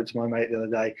described it to my mate the other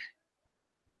day.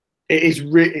 It's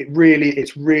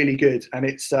really good, and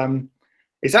it's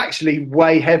actually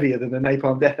way heavier than the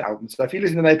Napalm Death album. So if you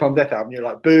listen to the Napalm Death album, you're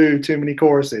like, boo, too many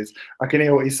choruses. I can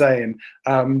hear what he's saying.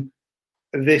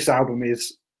 This album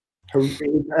is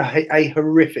a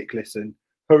horrific listen.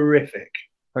 Horrific.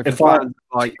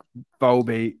 Like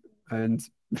Volbeat and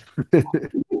I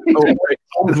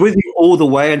was with you all the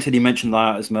way until you mentioned Thy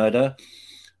Art Is Murder.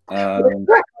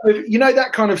 That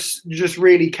kind of just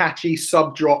really catchy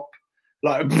sub drop,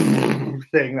 like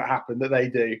thing that happened that they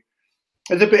do.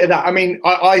 There's a bit of that. I mean,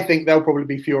 I think they'll probably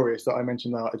be furious that I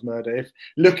mentioned Thy Art Is Murder if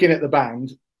looking at the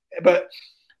band. But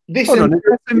this is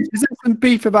there some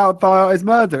beef about Thy Art Is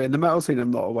Murder in the metal scene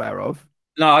I'm not aware of?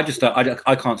 No, I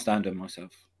can't stand them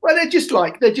myself. Well, they're just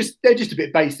a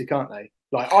bit basic, aren't they?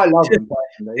 Like, I love them.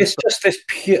 It's just this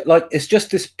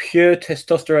pure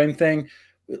testosterone thing,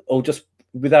 or just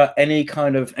without any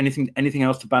kind of anything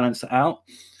else to balance it out.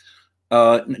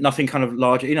 Nothing kind of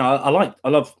larger. I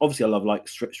love like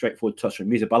straightforward touching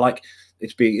music, but I like it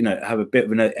to be, have a bit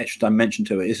of an extra dimension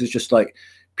to it. This is just like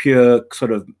pure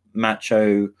sort of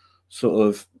macho sort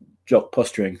of jock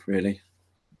posturing, really.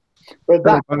 But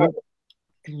that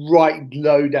right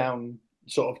low down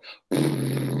sort of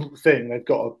thing, they've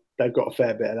got a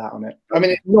fair bit of that on it. I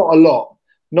mean, it's not a lot,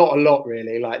 not a lot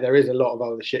really. Like there is a lot of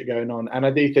other shit going on, and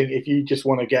I do think if you just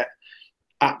want to get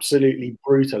absolutely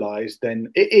brutalized,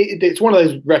 then it's one of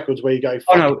those records where you go,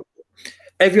 oh no,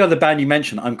 every other band you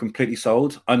mentioned, I'm completely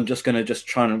sold. I'm just going to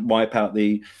try and wipe out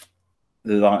the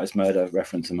Artist Murder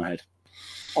reference in my head.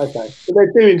 Okay, so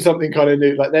they're doing something kind of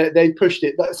new. Like they pushed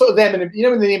it, sort of them, and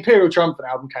when the Imperial Triumphant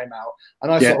album came out,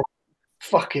 and I sort of,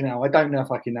 fucking hell, I don't know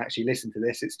if I can actually listen to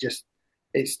this.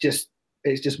 It's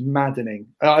just maddening.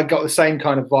 I got the same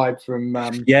kind of vibe from.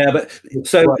 But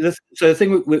so the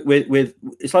thing with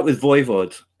it's like with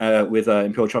Voivod, with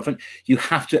Imperial Triumphant, you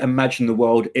have to imagine the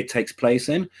world it takes place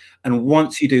in, and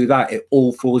once you do that, it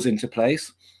all falls into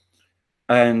place.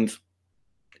 And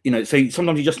so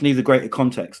sometimes you just need the greater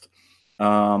context.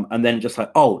 And then just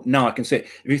like, oh, now I can see it.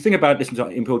 If you think about listening to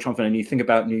Imperial Triumphant and you think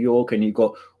about New York and you've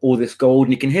got all this gold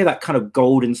and you can hear that kind of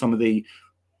gold in some of the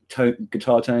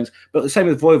guitar tones, but the same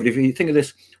with Voivod. If you think of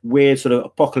this weird sort of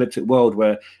apocalyptic world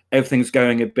where everything's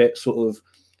going a bit sort of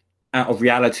out of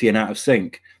reality and out of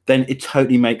sync, then it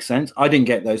totally makes sense. I didn't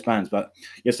get those bands, but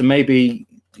yeah, so maybe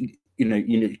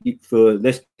for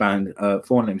this band,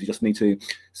 Four Names, you just need to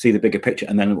see the bigger picture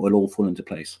and then it will all fall into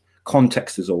place.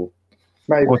 Context is all.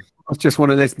 Maybe. I just want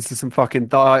to listen to some fucking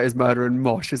Artist Murder and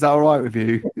Mosh. Is that all right with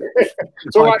you?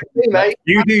 It's all right with me, mate.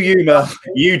 You do you, Merl.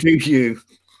 You do you.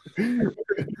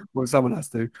 Well, someone has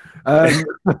to.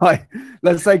 Right,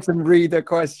 let's take some reader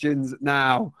questions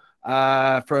now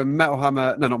from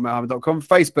metalhammer.com,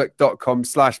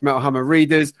 facebook.com/metalhammer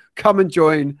readers. Come and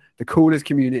join the coolest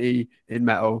community in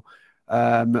metal.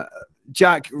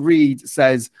 Jack Reed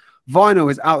says, vinyl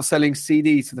is outselling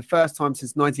CDs for the first time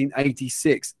since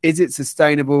 1986. Is it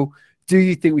sustainable? Do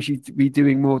you think we should be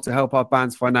doing more to help our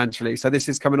bands financially? So this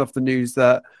is coming off the news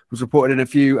that was reported in a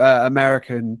few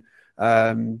American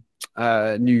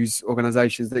news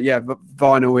organizations that,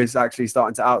 vinyl is actually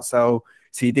starting to outsell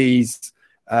CDs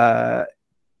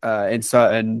in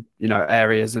certain,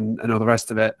 areas and all the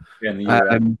rest of it.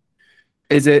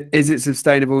 Is it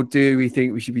sustainable? Do we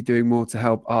think we should be doing more to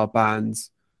help our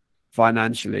bands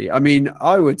financially? I mean,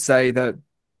 I would say that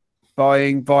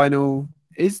buying vinyl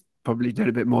is probably doing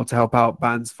a bit more to help out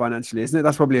bands financially, isn't it?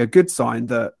 That's probably a good sign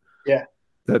that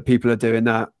people are doing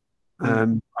that. I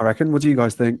reckon. What do you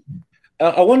guys think?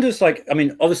 I wonder,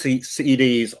 obviously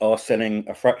CDs are selling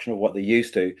a fraction of what they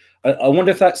used to. I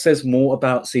wonder if that says more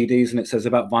about CDs than it says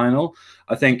about vinyl.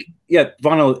 I think,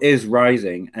 vinyl is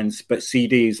rising, but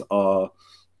CDs are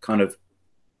kind of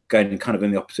going kind of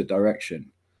in the opposite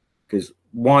direction. Because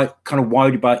why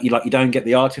would you buy? You don't get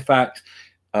the artifact.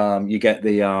 You get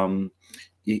the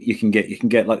you can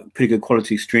get like pretty good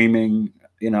quality streaming.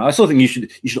 I still think you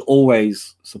should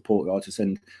always support the artists,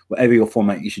 and whatever your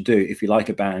format you should do. If you like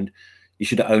a band, you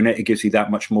should own it. It gives you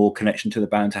that much more connection to the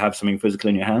band to have something physical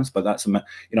in your hands. But that's I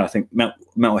think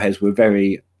metalheads were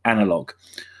very analog.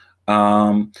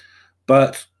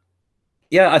 But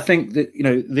I think that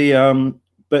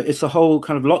but it's a whole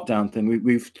kind of lockdown thing.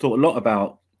 We've thought a lot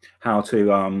about how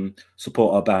to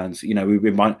support our bands. We've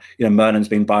been buying, Merlin's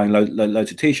been buying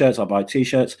loads of t-shirts. I buy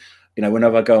t-shirts.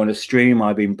 Whenever I go on a stream,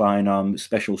 I've been buying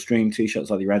special stream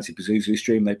t-shirts like the Rancy Pazuzu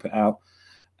stream they put out.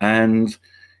 And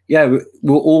we're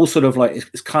all sort of like,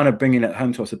 it's kind of bringing it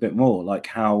home to us a bit more, like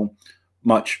how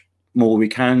much more we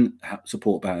can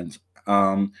support bands,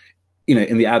 in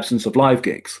the absence of live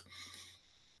gigs.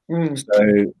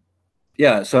 So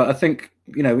I think,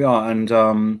 we are.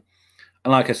 And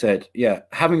like I said,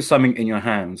 having something in your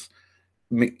hands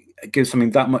gives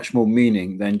something that much more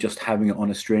meaning than just having it on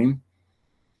a stream.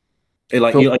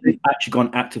 You've actually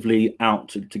gone actively out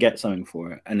to get something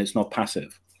for it, and it's not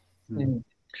passive.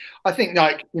 I think,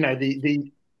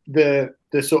 the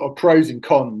sort of pros and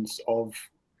cons of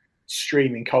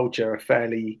streaming culture are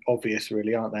fairly obvious,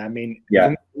 really, aren't they? I mean,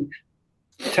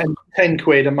 10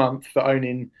 quid a month for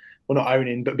owning, well, not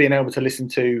owning, but being able to listen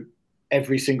to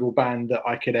every single band that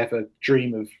I could ever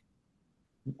dream of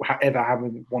ever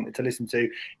having wanted to listen to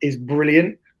is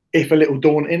brilliant, if a little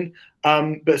daunting.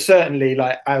 But certainly,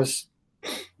 as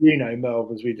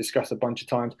Merl, as we discussed a bunch of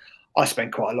times, I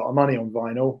spent quite a lot of money on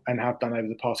vinyl and have done over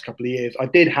the past couple of years. I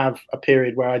did have a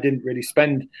period where I didn't really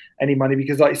spend any money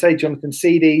because, like you say, Jonathan,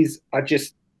 CDs, I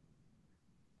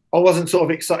wasn't sort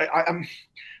of excited.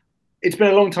 It's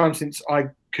been a long time since I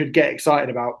could get excited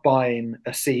about buying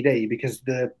a CD because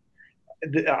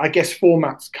I guess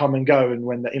formats come and go, and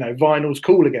when vinyl's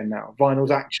cool again now.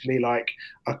 Vinyl's actually like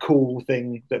a cool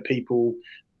thing that people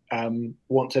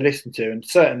want to listen to, and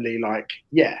certainly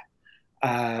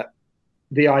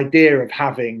the idea of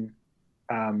having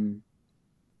an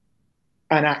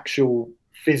actual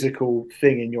physical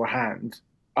thing in your hand,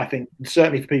 I think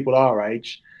certainly for people our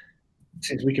age,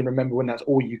 since we can remember when that's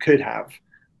all you could have,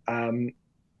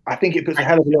 I think it puts a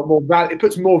hell of a lot more value. It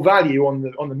puts more value on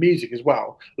the music as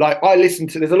well. Like there's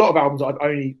a lot of albums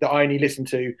that I only listen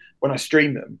to when I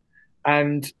stream them,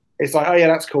 and it's like, oh yeah,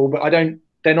 that's cool, but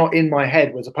they're not in my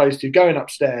head, as opposed to going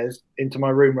upstairs into my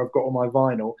room where I've got all my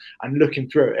vinyl and looking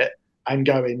through it and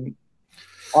going,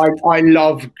 I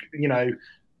love,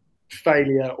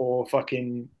 Failure or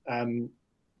fucking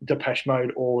Depeche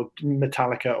Mode or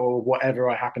Metallica or whatever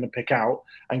I happen to pick out,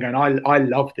 and going, I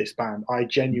love this band. I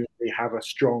genuinely have a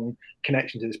strong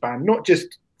connection to this band, not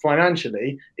just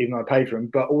financially, even though I paid for them,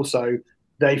 but also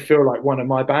they feel like one of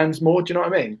my bands more. Do you know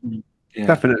what I mean? Yeah.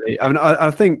 Definitely. I mean,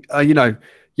 I think,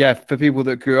 yeah, for people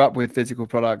that grew up with physical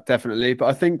product, definitely. But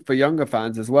I think for younger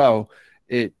fans as well,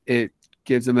 it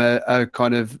gives them a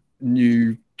kind of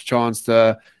new chance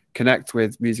to connect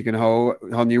with music in a whole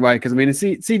new way. Because I mean,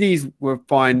 CDs were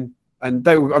fine, and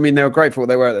they were great for what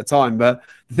they were at the time. But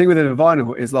the thing with a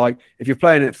vinyl is, like, if you're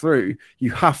playing it through,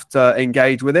 you have to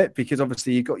engage with it, because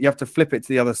obviously you have to flip it to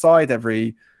the other side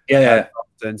every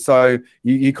often. So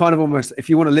you kind of almost, if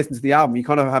you want to listen to the album, you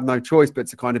kind of have no choice but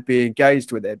to kind of be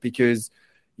engaged with it, because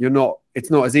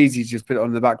it's not as easy to just put it on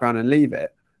in the background and leave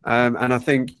it. And I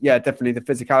think, yeah, definitely the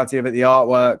physicality of it, the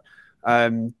artwork,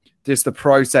 just the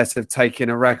process of taking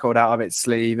a record out of its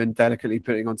sleeve and delicately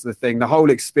putting onto the thing, the whole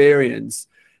experience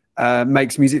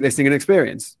makes music listening an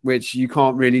experience, which you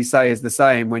can't really say is the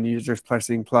same when you're just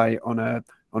pressing play on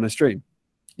a stream.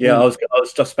 Yeah, I was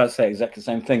just about to say exactly the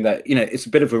same thing, that, it's a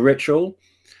bit of a ritual.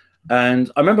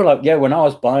 And I remember, when I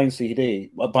was buying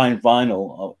buying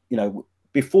vinyl,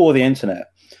 before the internet,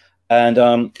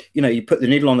 and you put the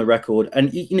needle on the record,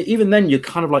 and even then you're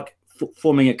kind of like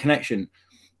forming a connection.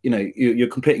 You're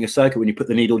completing a circuit when you put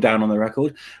the needle down on the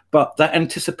record. But that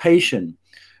anticipation,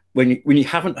 when you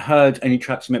haven't heard any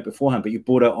tracks from it beforehand, but you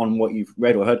bought it on what you've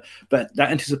read or heard, but that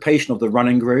anticipation of the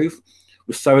running groove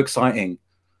was so exciting.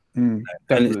 And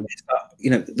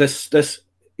there's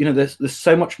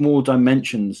so much more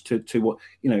dimensions to what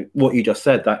what you just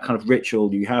said, that kind of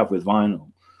ritual you have with vinyl.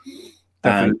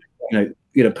 Definitely.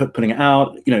 And putting it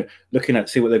out, looking at,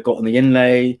 see what they've got on the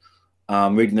inlay,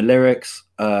 reading the lyrics,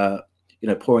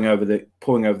 pouring over the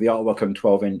artwork on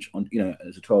 12-inch on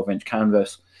as a 12-inch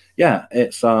canvas. Yeah,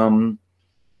 it's you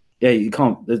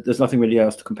can't. There's nothing really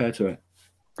else to compare to it.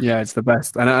 Yeah, it's the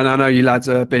best. And I know you lads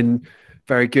have been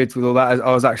very good with all that.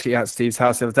 I was actually at Steve's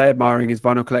house the other day admiring his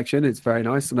vinyl collection. It's very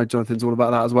nice. I know Jonathan's all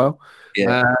about that as well.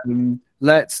 Yeah.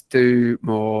 Let's do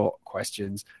more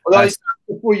questions. Although,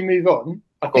 before you move on,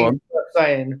 I think it's worth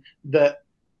saying that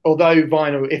although if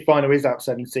vinyl is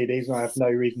outselling CDs, and I have no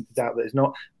reason to doubt that it's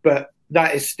not, but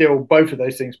that is still, both of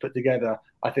those things put together,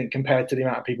 I think, compared to the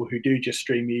amount of people who do just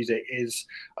stream music, is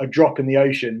a drop in the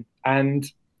ocean. And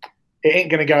it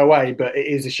ain't going to go away, but it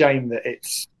is a shame that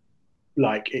it's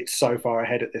so far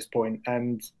ahead at this point.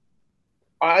 And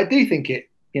I do think it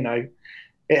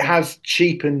has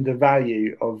cheapened the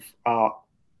value of art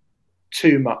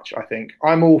too much. I think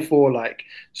I'm all for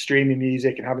streaming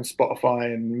music and having Spotify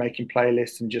and making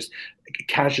playlists and just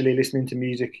casually listening to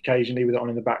music occasionally with it on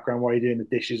in the background while you're doing the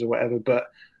dishes or whatever. But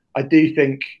I do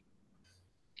think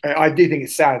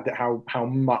it's sad that how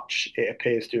much it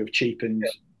appears to have cheapened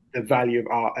the value of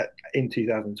art in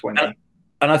 2020.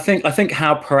 And I think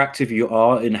how proactive you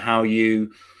are in how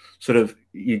you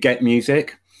you get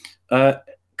music kind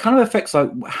of affects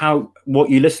what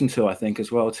you listen to, I think, as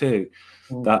well too.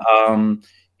 That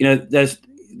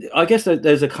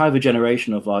there's a kind of a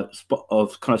generation of kind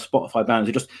of Spotify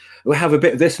bands who have a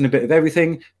bit of this and a bit of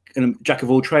everything, and jack of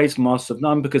all trades, master of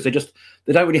none, because they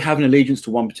don't really have an allegiance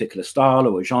to one particular style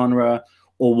or a genre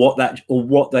or what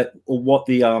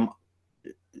the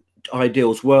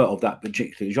ideals were of that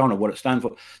particular genre, what it stands for.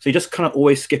 So you're just kind of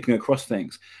always skipping across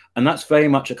things, and that's very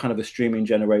much a kind of a streaming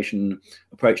generation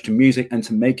approach to music and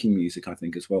to making music, I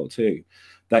think, as well too.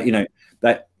 That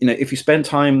if you spend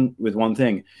time with one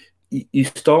thing, you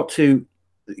start to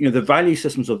the value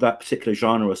systems of that particular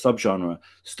genre or subgenre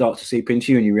start to seep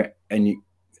into you, and you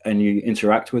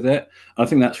interact with it. I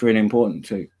think that's really important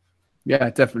too. Yeah,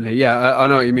 definitely. Yeah, I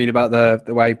know what you mean about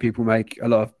the way people make, a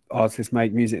lot of artists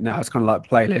make music now. It's kind of like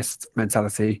playlist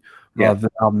mentality rather than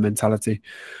album mentality.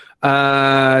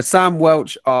 Sam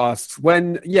Welch asks,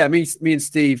 me and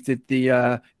Steve did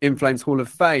the In Flames Hall of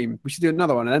Fame. We should do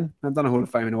another one then. I haven't done a Hall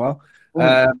of Fame in a while.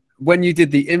 When you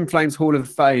did the In Flames Hall of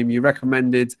Fame, you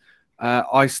recommended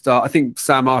I think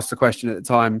Sam asked a question at the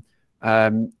time,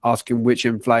 asking which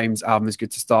In Flames album is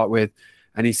good to start with.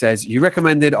 And he says, you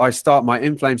recommended I start my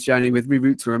In Flames journey with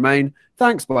Reroute to Remain.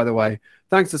 Thanks, by the way.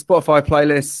 Thanks to Spotify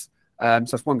playlists. So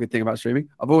that's one good thing about streaming.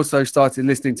 I've also started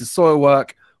listening to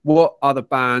Soilwork. What other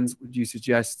bands would you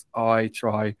suggest I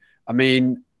try? I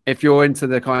mean, if you're into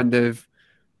the kind of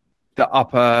the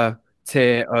upper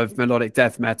tier of melodic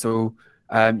death metal,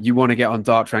 you want to get on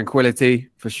Dark Tranquillity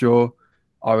for sure.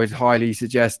 I would highly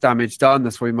suggest Damage Done.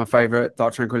 That's probably my favorite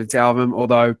Dark Tranquillity album,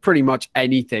 although pretty much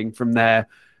anything from their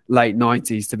late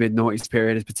 90s to mid 90s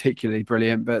period is particularly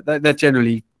brilliant, but they're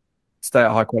generally stay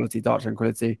at high quality. Dark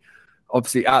Tranquillity.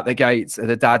 Obviously, At the Gates are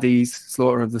the Daddies.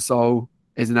 Slaughter of the Soul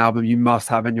is an album you must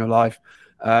have in your life.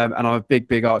 And I'm a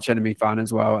big Arch Enemy fan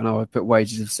as well, and I would put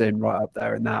Wages of Sin right up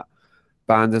there in that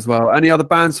band as well. Any other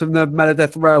bands from the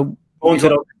Melodeath realm?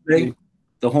 Haunted, obviously.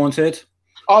 The Haunted.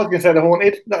 I was going to say The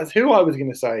Haunted. That's who I was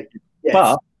going to say.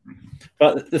 Yes.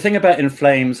 But the thing about In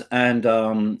Flames and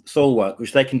Soulwork,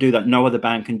 which they can do that no other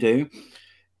band can do,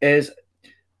 is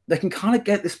they can kind of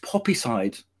get this poppy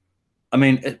side. I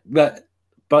mean, but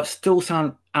still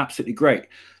sound absolutely great.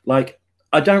 Like,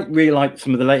 I don't really like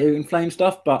some of the later In Flames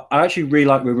stuff, but I actually really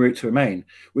like Root to Remain,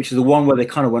 which is the one where they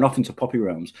kind of went off into poppy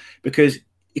realms, because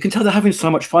you can tell they're having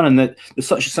so much fun and that there's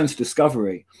such a sense of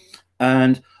discovery.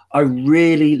 And I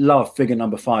really love Figure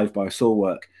Number 5 by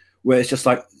Soulwork, where it's just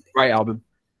like great album.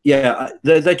 Yeah,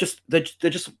 they're just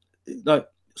like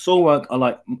Soulwork are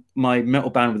like my metal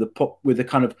band with a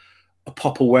kind of a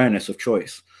pop awareness of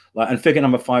choice. Like, and Figure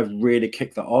Number 5 really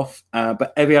kicked that off.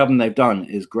 But every album they've done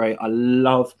is great. I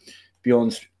love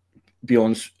Beyond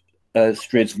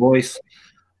Strid's voice.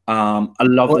 I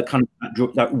love the kind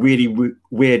of that really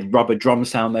weird rubber drum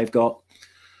sound they've got.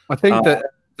 I think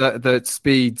that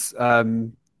Speed's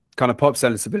kind of pop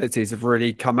sensibilities have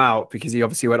really come out because he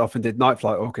obviously went off and did Night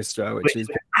Flight Orchestra, which is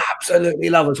absolutely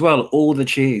love as well. All the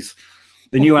cheese.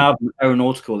 The new album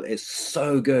Aeronautical is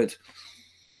so good.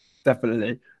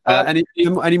 Definitely.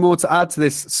 Any more to add to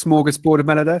this smorgasbord of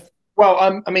Melodeath?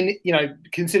 Well, I mean, you know,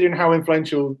 considering how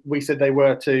influential we said they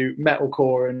were to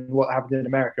metalcore and what happened in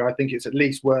America, I think it's at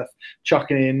least worth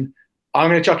chucking in. I'm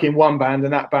going to chuck in one band,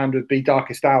 and that band would be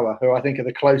Darkest Hour, who I think are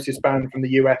the closest band from the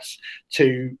US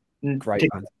to great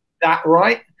band. That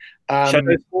right.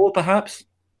 Shadows Fall, perhaps.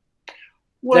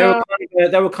 Well,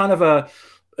 they were kind of a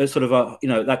sort of a, you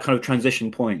know, that kind of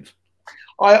transition point.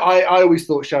 I always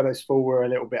thought Shadows Fall were a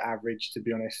little bit average, to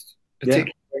be honest.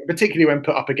 Particularly when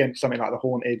put up against something like The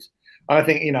Haunted. I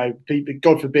think, you know,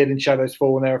 God forbid in Shadows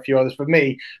Fall, and there are a few others. For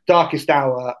me, Darkest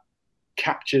Hour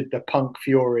captured the punk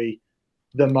fury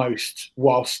the most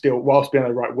whilst being on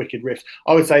the right wicked riffs.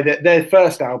 I would say that their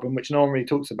first album, which no one really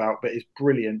talks about but is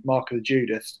brilliant, Mark of the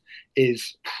Judas,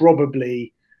 is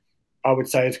probably, I would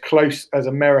say, as close as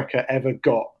America ever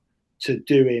got to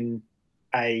doing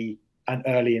an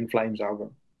early In Flames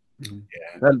album.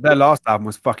 Yeah. Their last album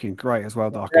was fucking great as well,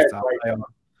 Darkest Hour.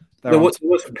 There was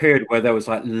a period where there was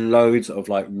like loads of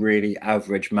like really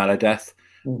average Melodeath,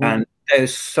 and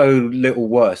there's so little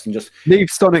worse than just leave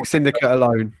Sonic Syndicate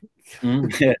alone.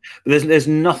 Yeah, there's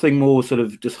nothing more sort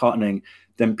of disheartening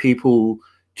than people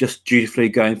just dutifully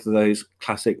going through those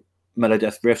classic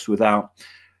Melodeath riffs without,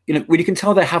 you know, when you can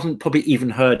tell they haven't probably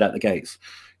even heard At the Gates,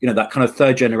 you know, that kind of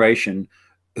third generation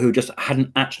who just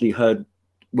hadn't actually heard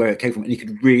where it came from, and you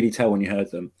could really tell when you heard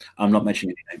them. I'm not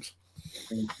mentioning any names.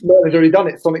 No, they've already done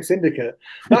it. Sonic Syndicate.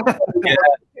 I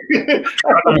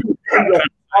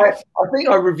think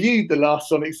I reviewed the last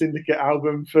Sonic Syndicate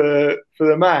album for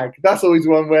the mag. That's always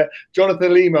one where Jonathan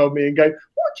will email me and go,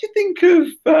 "What do you think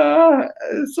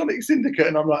of Sonic Syndicate?"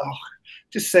 And I'm like, "Oh,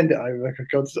 just send it over, for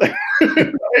God's sake."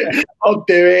 I'll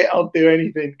do it. I'll do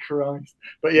anything, Christ.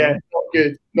 But yeah, not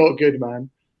good. Not good, man.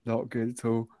 Not good at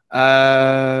all.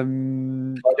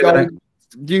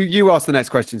 You ask the next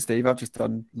question, Steve. I've just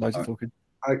done loads of talking.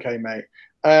 Okay, mate.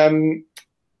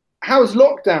 How's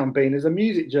lockdown been as a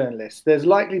music journalist? There's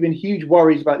likely been huge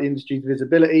worries about the industry's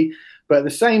visibility, but at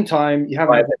the same time, you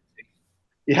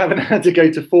haven't had to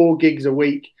go to 4 gigs a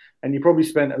week, and you probably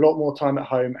spent a lot more time at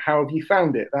home. How have you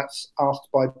found it? That's asked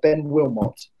by Ben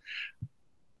Wilmot.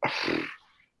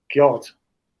 God,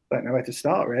 don't know where to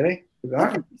start, really, with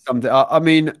that. I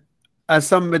mean, as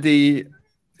somebody,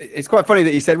 it's quite funny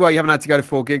that you said, well, you haven't had to go to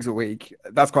 4 gigs a week.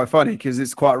 That's quite funny because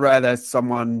it's quite rare that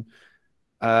someone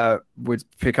would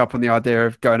pick up on the idea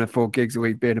of going to 4 gigs a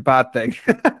week being a bad thing.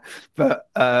 But,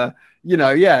 you know,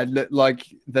 yeah, like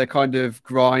the kind of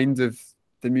grind of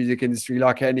the music industry,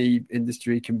 like any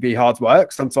industry, can be hard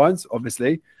work sometimes,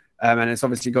 obviously. And it's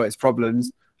obviously got its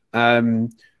problems. But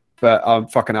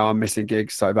fucking hell, I'm missing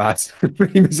gigs so bad.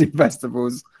 Really missing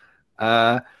festivals.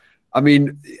 I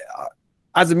mean,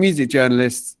 as a music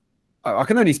journalist, I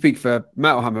can only speak for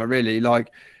Metal Hammer, really.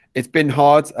 Like, it's been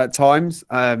hard at times.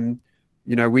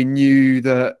 You know, we knew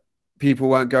that people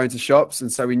weren't going to shops,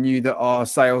 and so we knew that our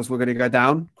sales were going to go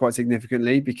down quite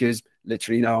significantly because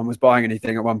literally no one was buying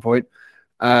anything at one point.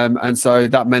 And so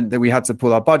that meant that we had to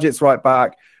pull our budgets right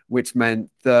back. which meant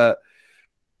that,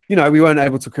 you know, we weren't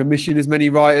able to commission as many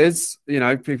writers. You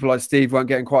know, people like Steve weren't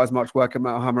getting quite as much work at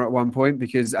Metal Hammer at one point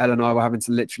because Elle and I were having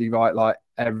to literally write like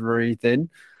everything.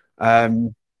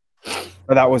 But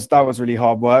that was really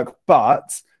hard work.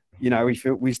 But, you know,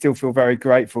 we still feel very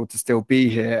grateful to still be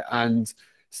here and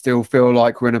still feel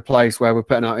like we're in a place where we're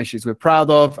putting out issues we're proud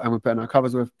of and we're putting out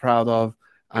covers we're proud of.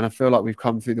 And I feel like we've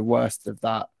come through the worst of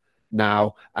that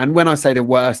now. And when I say the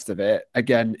worst of it,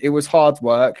 again, it was hard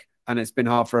work. And it's been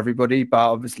hard for everybody,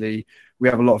 but obviously we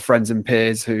have a lot of friends and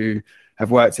peers who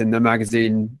have worked in the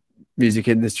magazine music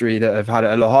industry that have had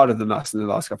it a lot harder than us in the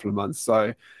last couple of months.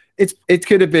 So it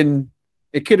could have been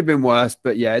worse,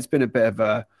 but yeah, it's been a bit of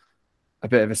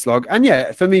a slog. And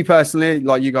yeah, for me personally,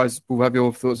 like you guys will have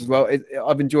your thoughts as well.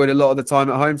 I've enjoyed a lot of the time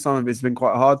at home. Some of it's been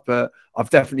quite hard, but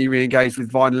I've definitely re-engaged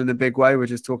with vinyl in a big way. We're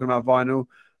just talking about vinyl.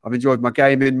 I've enjoyed my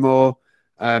gaming more.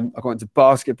 I got into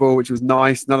basketball, which was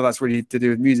nice. None of that's really to do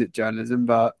with music journalism,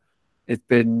 but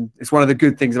it's one of the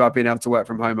good things about being able to work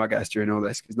from home, I guess, during all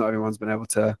this, because not everyone's been able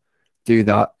to do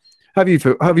that. How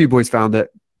have you boys found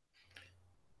it?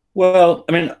 Well,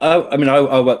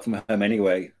 I work from home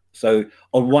anyway, so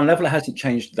on one level, it hasn't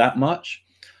changed that much,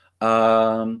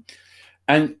 and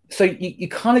so you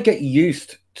kind of get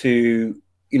used to,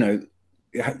 you know,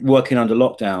 working under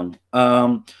lockdown.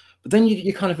 But then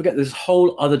you kind of forget this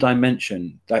whole other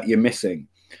dimension that you're missing,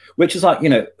 which is like, you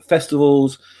know,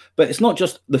 festivals. But it's not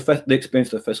just the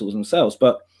experience of the festivals themselves,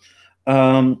 but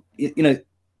doing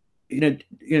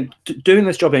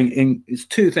this job is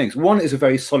two things. One is a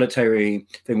very solitary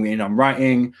thing. I'm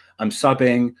writing, I'm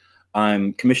subbing,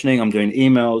 I'm commissioning, I'm doing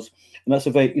emails, and that's a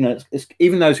very, you know, it's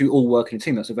even those who all work in a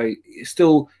team, it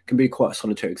still can be quite a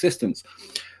solitary existence.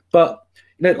 But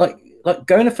you know, like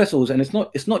going to festivals, and it's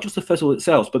not just the festival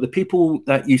itself, but the people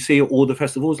that you see at all the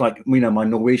festivals, like, you know, my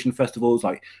Norwegian festivals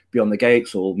like Beyond the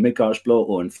Gates or Midgardblot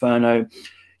or Inferno,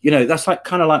 you know, that's like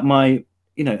kind of like my,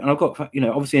 you know, and I've got, you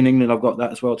know, obviously in England I've got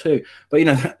that as well too, but you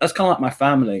know, that's kind of like my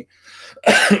family,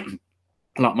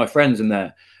 like my friends in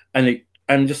there,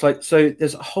 and just like, so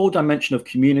there's a whole dimension of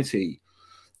community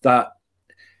that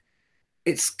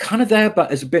it's kind of there,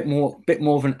 but it's a bit more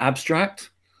of an abstract,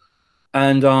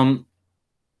 and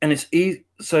it's easy.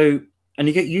 So, and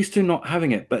you get used to not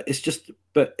having it, but it's just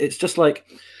like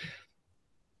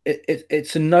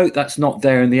it's a note that's not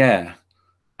there in the air,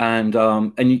 and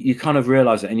you kind of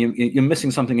realize it, and you're missing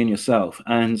something in yourself,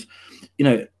 and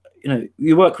you know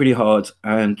you work really hard,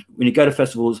 and when you go to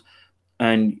festivals,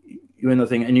 and you're in the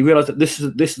thing, and you realize that this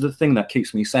is the thing that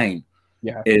keeps me sane.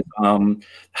 Yeah, is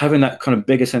having that kind of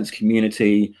bigger sense of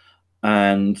community,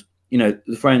 and you know,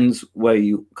 the friends where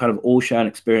you kind of all share an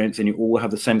experience and you all have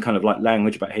the same kind of like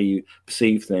language about how you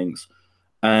perceive things.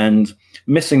 And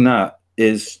missing that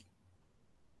is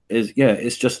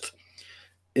it's just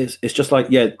like,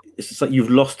 it's just like you've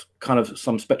lost kind of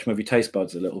some spectrum of your taste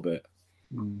buds a little bit.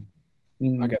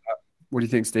 I get that. What do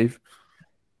you think, Steve?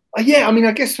 Yeah, I mean,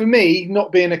 I guess for me,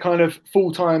 not being a kind of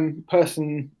full-time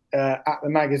person at the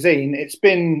magazine, it's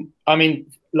been, I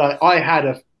mean, like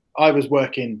I was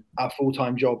working a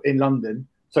full-time job in London.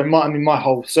 So my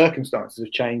whole circumstances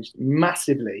have changed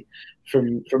massively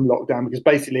from lockdown, because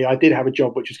basically I did have a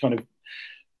job which was kind of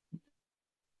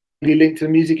linked to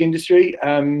the music industry.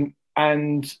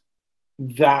 And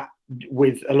that,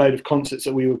 with a load of concerts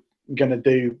that we were going to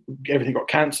do, everything got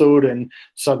cancelled. And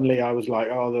suddenly I was like,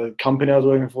 oh, the company I was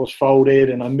working for was folded.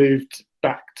 And I moved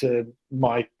back to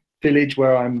my village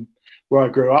where I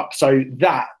grew up. So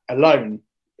that alone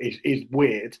is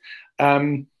weird.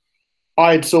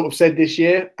 I'd sort of said this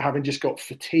year, having just got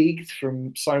fatigued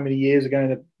from so many years of going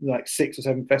to like 6 or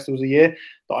 7 festivals a year,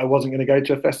 that I wasn't going to go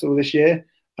to a festival this year.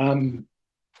 I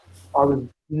was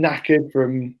knackered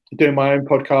from doing my own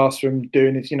podcast, from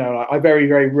doing this, you know, like I very,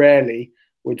 very rarely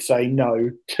would say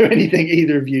no to anything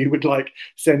either of you would like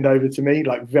send over to me,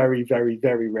 like very, very,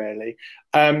 very rarely.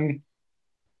 And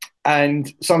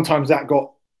sometimes that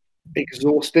got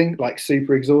exhausting, like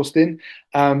super exhausting.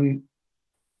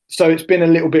 So it's been a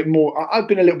little bit more, I've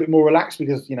been a little bit more relaxed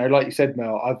because, you know, like you said,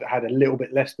 Merl, I've had a little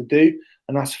bit less to do,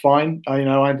 and that's fine. I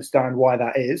understand why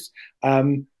that is.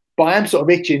 But I am sort of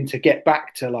itching to get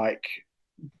back to like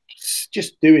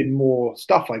just doing more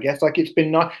stuff, I guess. Like, it's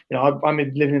been nice, you know, I'm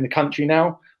living in the country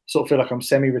now, sort of feel like I'm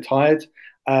semi-retired.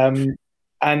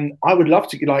 And I would love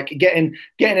to, like, getting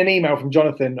an email from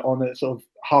Jonathan on a sort of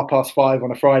 5:30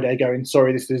 on a Friday going,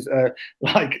 sorry, this is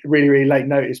like really, really late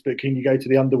notice, but can you go to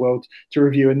the Underworld to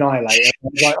review Annihilator? I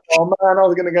was like, oh man, I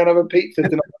was going to go and have a pizza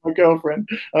tonight with my girlfriend.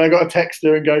 And I got to text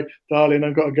her and go, darling,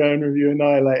 I've got to go and review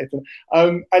Annihilator.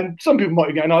 And some people might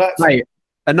be going, oh, that's... Mate,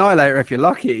 Annihilator if you're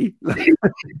lucky.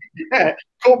 Yeah,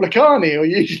 Corplicani or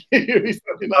usually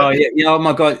something like Oh that. yeah, oh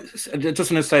my god! I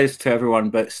just want to say this to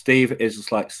everyone, but Steve is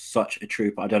just like such a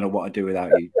trooper. I don't know what I'd do without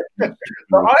you. But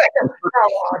I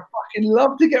fucking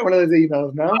love to get one of those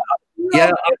emails now.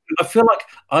 Yeah, I feel like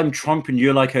I'm Trump and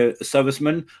you're like a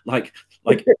serviceman. Like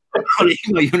I'll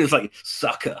email you and it's like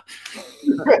sucker.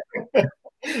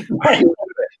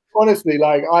 Honestly,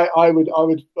 like I've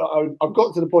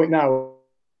got to the point now.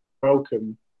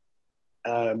 Welcome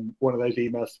one of those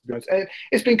emails, to be honest. And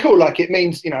it's been cool. Like, it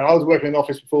means, I was working in an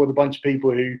office before with a bunch of people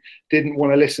who didn't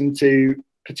want to listen to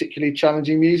particularly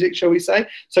challenging music, shall we say.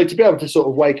 So to be able to sort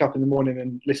of wake up in the morning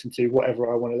and listen to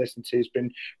whatever I want to listen to has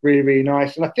been really, really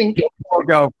nice. And I think Our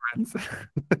girlfriends.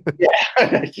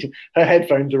 yeah, her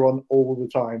headphones are on all the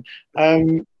time.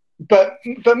 But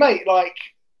mate, like,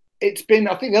 it's been,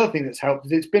 I think the other thing that's helped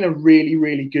is it's been a really,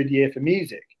 really good year for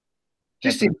music.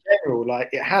 Just in general, like,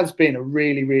 it has been a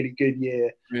really, really good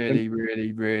year. Really,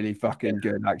 really, really fucking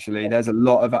good, actually. There's a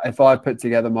lot of, if I put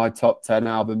together my top 10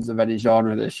 albums of any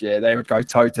genre this year, they would go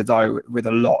toe to toe with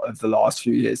a lot of the last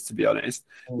few years, to be honest.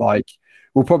 Like,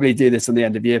 we'll probably do this on the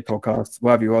end of year podcast,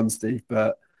 whatever you want, Steve.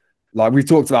 But like, we've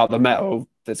talked about the metal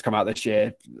that's come out this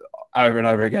year over and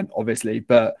over again, obviously.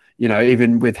 But,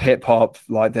 even with hip hop,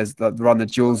 like, there's the Run the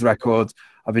Jewels record.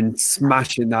 I've been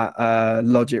smashing that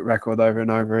Logic record over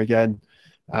and over again.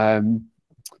 And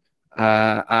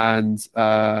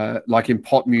like in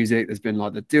pop music, there's been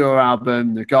like the Duo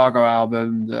album, the Gaga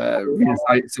album, the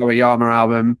Soriyama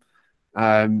album.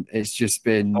 It's just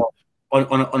been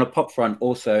on a pop front.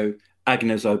 Also,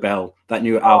 Agnes Obel, that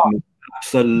new album is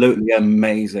absolutely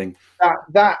amazing.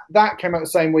 That came out the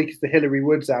same week as the Hillary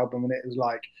Woods album, and it was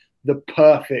like the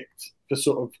perfect for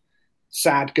sort of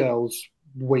sad girls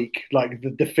week, like the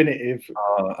definitive.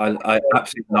 I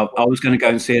absolutely love. I was going to go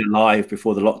and see it live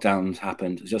before the lockdowns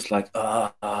happened. It's just like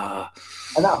And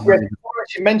that's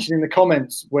actually mentioned in the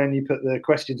comments when you put the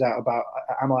questions out about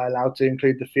am I allowed to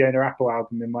include the Fiona Apple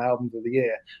album in my albums of the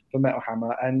year for Metal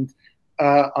Hammer, and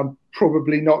I'm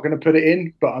probably not going to put it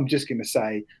in, but I'm just going to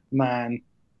say, man,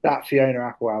 that Fiona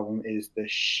Apple album is the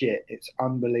shit. It's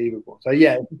unbelievable. So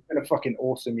yeah, it's been a fucking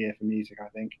awesome year for music, I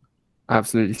think.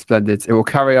 Absolutely splendid. It will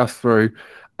carry us through.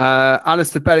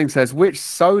 Alistair Belling says, which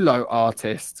solo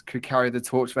artist could carry the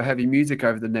torch for heavy music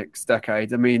over the next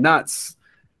decade? I mean, that's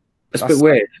a bit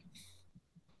weird.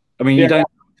 I mean, you don't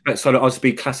expect solo artists to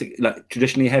be classic, like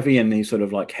traditionally heavy in the sort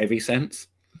of like heavy sense,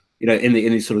 in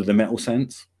the sort of the metal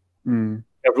sense. Mm.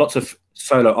 There are lots of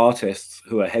solo artists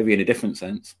who are heavy in a different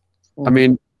sense. I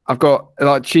mean, I've got,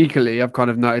 like, cheekily, I've kind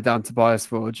of noted down Tobias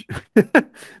Forge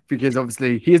because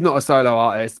obviously he's not a solo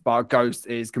artist, but Ghost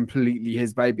is completely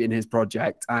his baby and his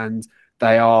project, and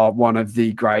they are one of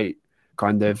the great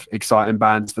kind of exciting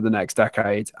bands for the next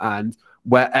decade, and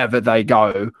wherever they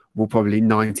go will probably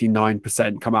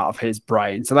 99% come out of his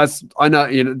brain. So that's, I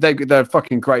know, they're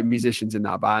fucking great musicians in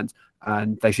that band,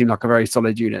 and they seem like a very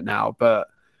solid unit now, but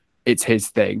it's his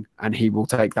thing and he will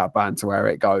take that band to where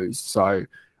it goes. So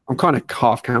I'm kind of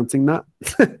half counting that.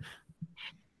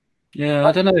 Yeah,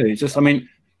 I don't know. It's just, I mean,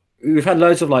 we've had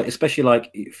loads of like, especially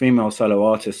like female solo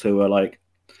artists who are like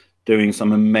doing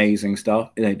some amazing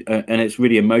stuff, and it's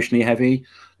really emotionally heavy.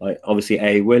 Like obviously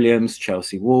A. Williams,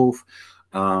 Chelsea Wolfe.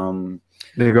 They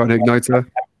got an Igniter.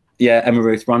 Yeah, Emma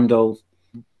Ruth Rundle.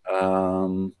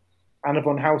 Anna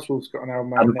von Householt's got an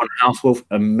album. Anna von Householtz,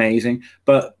 amazing.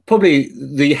 But probably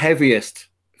the heaviest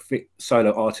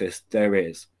solo artist there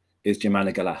is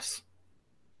Jemana Galas.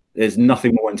 There's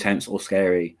nothing more intense or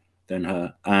scary than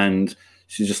her, and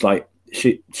she's just like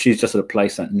she's just at a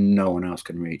place that no one else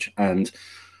can reach. And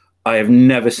I have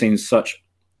never seen such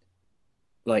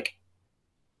like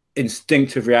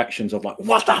instinctive reactions of like,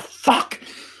 what the fuck,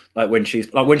 like when she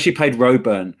played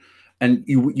Roadburn, and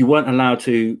you weren't allowed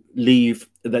to leave.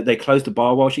 They closed the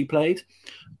bar while she played,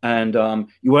 and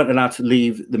you weren't allowed to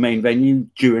leave the main venue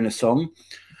during a song.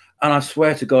 And I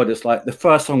swear to God, it's like the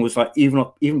first song was like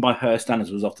even by her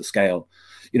standards was off the scale.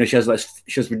 She has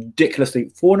ridiculously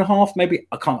 4.5, maybe,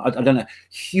 I don't know,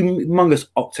 humongous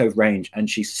octave range, and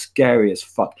she's scary as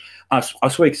fuck. I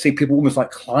swear you can see people almost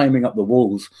like climbing up the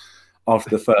walls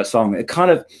after the first song. It kind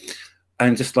of,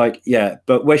 and just like, yeah,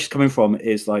 but where she's coming from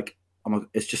is like,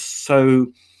 it's just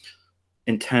so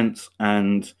intense,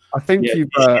 and I think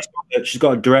she's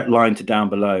got a direct line to Down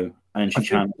Below, and she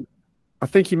channels. I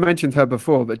think you mentioned her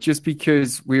before, but just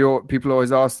because people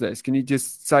always ask this, can you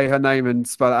just say her name and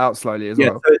spell it out slowly as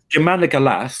well? So it's Jemana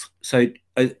Galas, so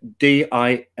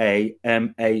Diamanda,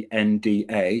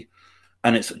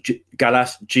 and it's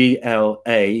Galas, Gla.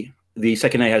 The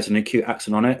second A has an acute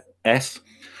accent on it, S.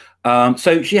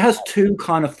 So she has two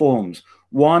kind of forms.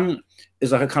 One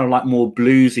is like a kind of like more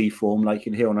bluesy form, like you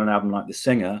can hear on an album like The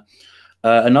Singer.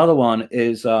 Another one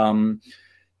is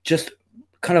just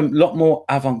kind of a lot more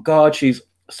avant-garde. She's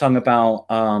sung about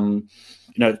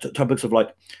topics of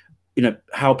like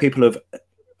how people have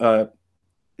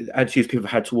attitudes people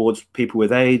have had towards people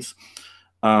with AIDS,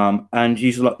 and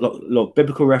uses a lot of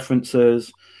biblical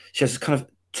references. She has this kind of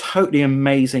totally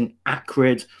amazing,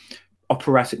 acrid,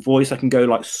 operatic voice. I can go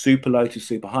like super low to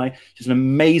super high. She's an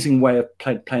amazing way of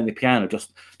playing the piano,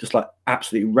 just like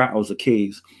absolutely rattles the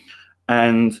keys.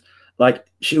 And like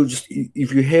she'll just,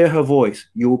 if you hear her voice,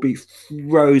 you'll be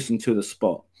frozen to the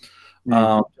spot.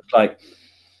 Whether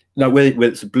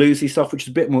it's bluesy stuff, which is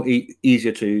a bit more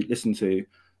easier to listen to,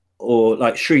 or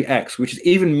like Shri X, which is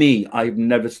even me, I've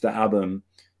never listened to the album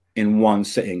in one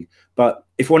sitting. But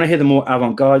if you want to hear the more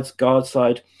avant-garde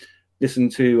side, listen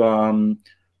to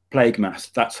Plague Mass.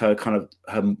 That's her kind of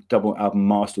her double album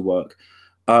masterwork.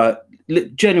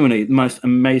 Genuinely the most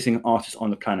amazing artist on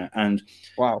the planet, and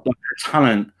wow, like, her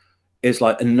talent is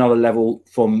like another level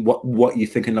from what you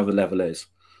think another level is.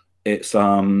 It's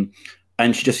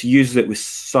and she just uses it with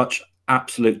such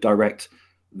absolute direct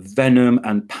venom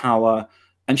and power.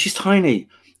 And she's tiny,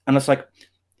 and it's like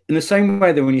in the same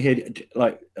way that when you hear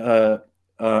like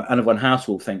Anna von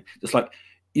Household thing, it's like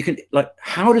you can like,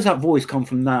 how does that voice come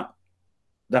from that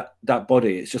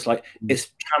body? It's just like it's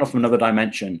channeled from another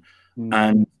dimension,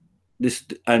 and this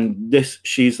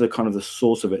she's the kind of the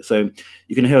source of it. So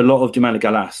you can hear a lot of Jemima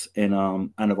Galas in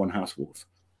Anna von Household.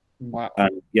 Wow.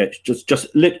 And yeah, just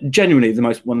genuinely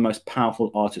one of the most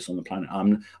powerful artists on the planet.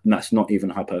 And that's not even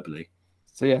hyperbole.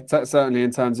 So yeah, certainly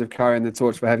in terms of carrying the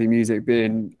torch for heavy music,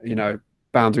 being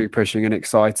boundary pushing and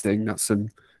exciting, that's some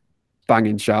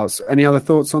banging shouts. Any other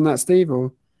thoughts on that, Steve?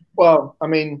 Or well, I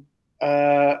mean,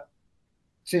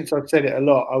 since I've said it a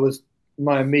lot,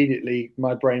 my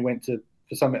brain went for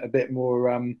something a bit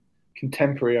more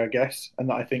contemporary, I guess, and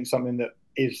that I think something that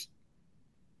is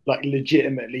like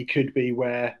legitimately could be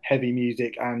where heavy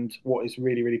music and what is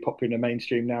really, really popular in the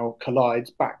mainstream now collides.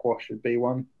 Backwash would be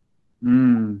one.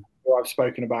 I've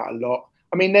spoken about a lot.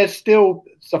 I mean, there's still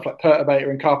stuff like Perturbator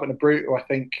and Carpenter Brute, who I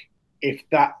think if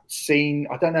that scene,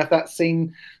 I don't know if that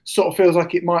scene sort of feels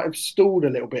like it might have stalled a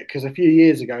little bit, because a few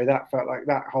years ago that felt like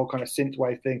that whole kind of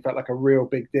synthwave thing felt like a real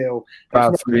big deal.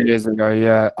 About 3 years ago,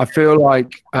 yeah. I feel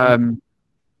like we'll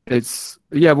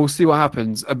see what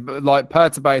happens. Like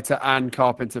Perturbator and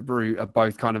Carpenter Brute are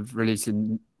both kind of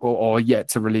releasing or yet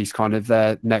to release kind of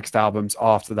their next albums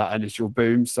after that initial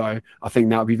boom. So I think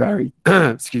that would be very,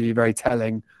 very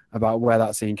telling about where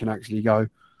that scene can actually go.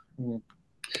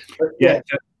 Yeah.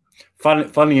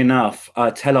 Funnily enough,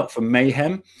 Telop from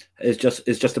Mayhem is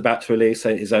just about to release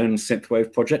his own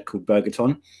synthwave project called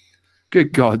Burgerton.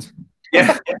 Good God!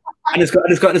 Yeah, and it's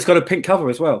got a pink cover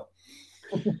as well.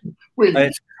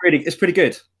 It's pretty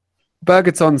good.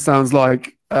 Burgerton sounds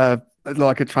like a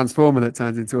transformer that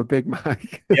turns into a Big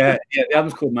Mac. yeah. The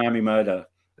album's called Miami Murder,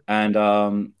 and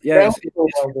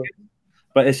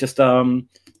but it's just not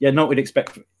what we'd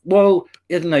expect. Well,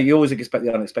 I don't know. You always expect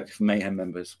the unexpected from Mayhem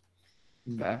members.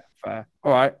 Fair.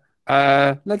 All right.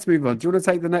 Let's move on. Do you want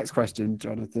to take the next question,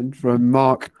 Jonathan, from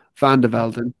Mark van der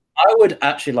Velden? I would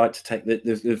actually like to take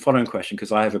the following question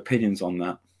because I have opinions on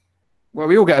that. Well,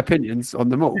 we all get opinions on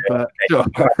them all, but sure.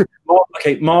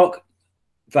 Mark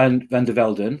van der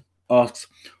Velden asks,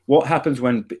 what happens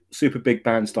when super big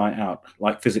bands die out,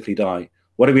 like physically die?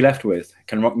 What are we left with?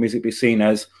 Can rock music be seen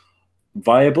as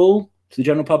viable to the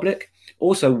general public?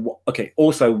 Also,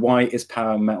 why is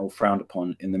power metal frowned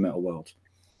upon in the metal world?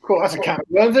 Cool, that's a can of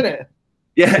worms, isn't it?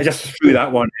 Yeah, just threw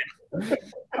that one in.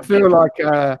 I feel like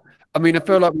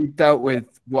we've dealt with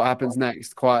what happens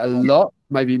next quite a lot.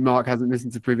 Maybe Mark hasn't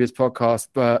listened to previous podcasts,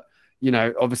 but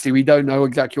obviously we don't know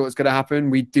exactly what's going to happen.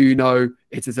 We do know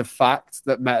it is a fact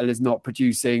that metal is not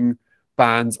producing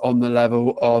bands on the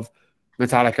level of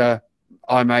Metallica,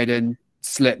 Iron Maiden,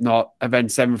 Slipknot,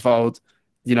 Avenged Sevenfold.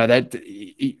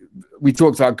 We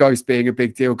talked about Ghost being a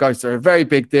big deal. Ghosts are a very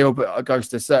big deal, but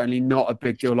Ghosts are certainly not a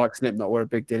big deal like Slipknot were a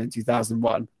big deal in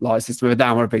 2001. Like System of a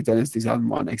Down were a big deal in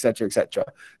 2001, etc., etc.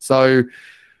 So,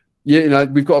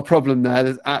 we've got a problem there.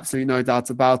 There's absolutely no doubt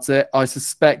about it. I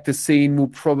suspect the scene will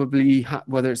probably,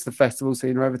 whether it's the festival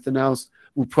scene or everything else,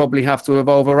 will probably have to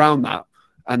evolve around that.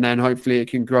 And then hopefully it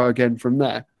can grow again from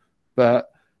there. But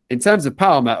in terms of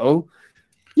power metal,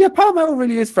 yeah, power metal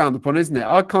really is frowned upon, isn't it?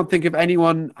 I can't think of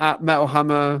anyone at Metal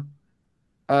Hammer,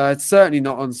 certainly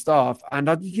not on staff. And,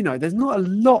 there's not a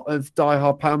lot of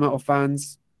diehard power metal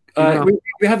fans. We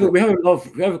have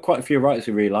quite a few writers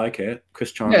who really like it.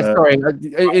 Chris Chandler. Yeah, sorry.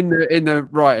 In the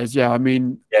writers, yeah. I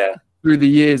mean, yeah. Through the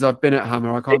years I've been at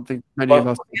Hammer, I can't think many of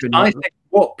us have been.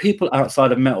 what people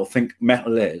outside of metal think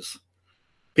metal is,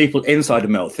 people inside of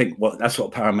metal think, well, that's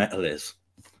what power metal is.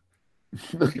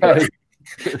 Okay.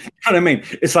 You know what I mean?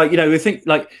 It's like, we think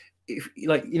like,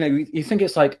 you think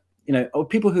it's like,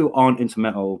 people who aren't into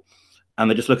metal and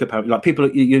they just look at power, like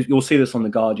people, you'll see this on the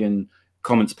Guardian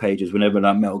comments pages whenever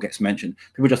that metal gets mentioned.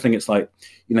 People just think it's like,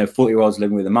 40-year-olds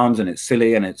living with their mums, and it's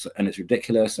silly and it's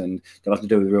ridiculous and got nothing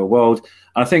to do with the real world.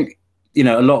 And I think,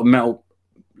 a lot of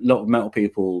metal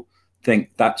people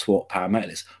think that's what power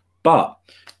metal is. But,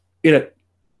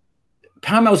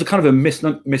 power metal is a kind of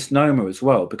a misnomer as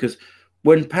well, because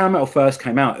when power metal first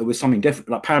came out, it was something different.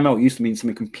 Like power metal used to mean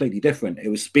something completely different. It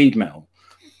was speed metal.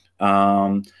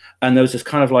 And there was this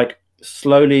kind of like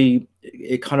slowly,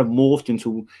 it kind of morphed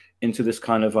into this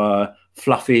kind of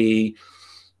fluffy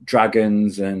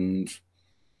dragons and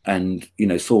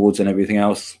swords and everything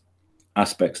else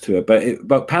aspects to it.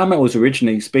 But power metal was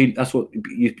originally speed. That's what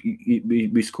we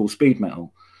used to call speed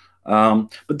metal. But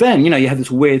then, you had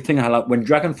this weird thing how like when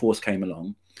Dragon Force came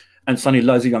along, and suddenly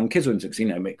loads of young kids were into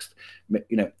it, mixed.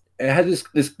 It had this.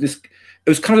 It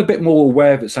was kind of a bit more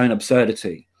aware of its own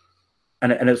absurdity,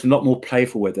 and it was a lot more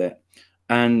playful with it,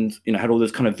 and had all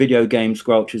those kind of video game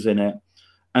squelches in it,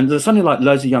 and there's suddenly like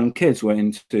loads of young kids were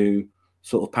into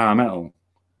sort of power metal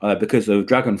because of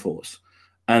Dragon Force,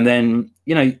 and then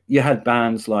you had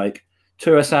bands like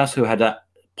Turasas who had that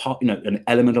part, an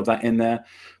element of that in there,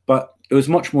 but it was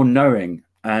much more knowing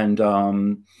and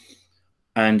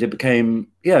it became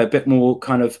a bit more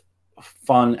kind of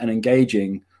fun and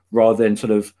engaging rather than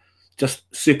sort of just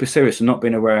super serious and not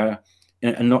being aware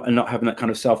and not having that kind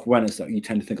of self-awareness that you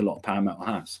tend to think a lot of power metal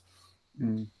has.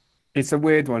 It's a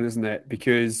weird one, isn't it?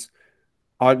 Because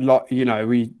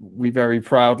we very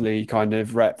proudly kind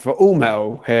of rep for all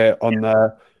metal here on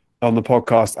the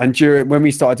podcast, and when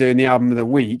we started doing the album of the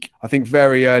week, I think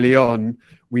very early on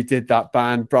we did that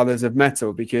band Brothers of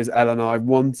Metal because Elle and I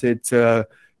wanted to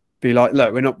be like,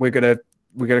 look, we're gonna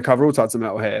cover all types of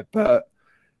metal here, but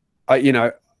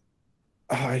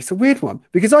it's a weird one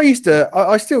because I still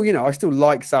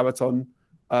like Sabaton.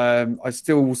 I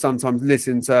still sometimes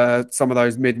listen to some of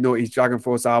those mid-noughties Dragon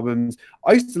Force albums.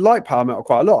 I used to like power metal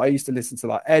quite a lot. I used to listen to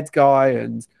like Ed Guy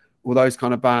and all those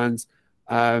kind of bands.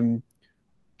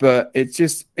 But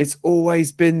it's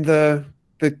always been the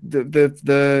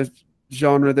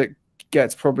genre that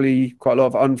gets probably quite a lot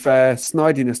of unfair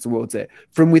snidiness towards it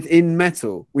from within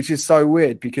metal, which is so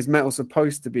weird because metal's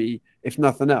supposed to be, if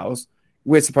nothing else,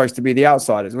 we're supposed to be the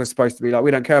outsiders. We're supposed to be like,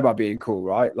 we don't care about being cool,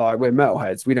 right? Like we're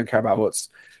metalheads. We don't care about what's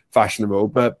fashionable.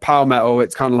 But power metal,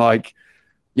 it's kind of like,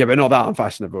 yeah, but not that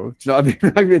unfashionable. Do you know what I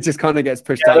mean? Maybe it just kind of gets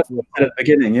pushed out at the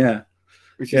beginning,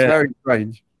 which is very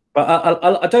strange.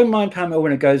 But I don't mind power metal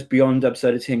when it goes beyond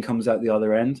absurdity and comes out the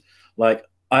other end. Like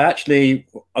I obviously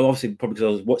probably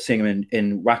because I was seeing them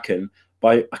in Wacken,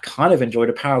 but I kind of enjoyed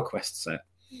a Power Quest set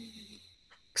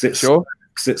because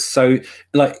it's so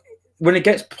like when it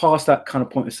gets past that kind of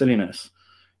point of silliness,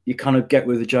 you kind of get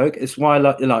with the joke. It's why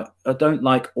I don't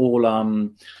like all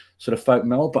sort of folk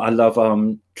metal, but I love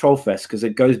Trollfest because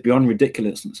it goes beyond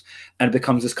ridiculousness and it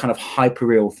becomes this kind of hyper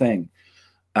real thing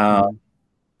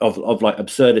of like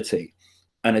absurdity,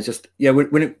 and it's just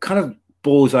when it kind of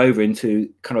boils over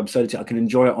into kind of absurdity, I can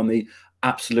enjoy it on the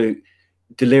absolute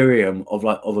delirium of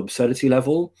absurdity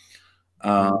level.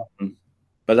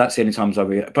 But that's the only times I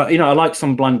read it. But I like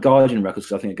some Blind Guardian records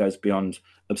because I think it goes beyond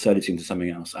absurdity into something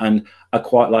else, and I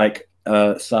quite like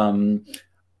some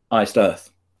Iced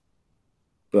Earth.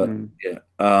 But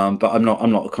but I'm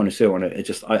not a connoisseur on it. It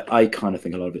just I kind of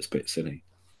think a lot of it's a bit silly.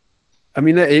 I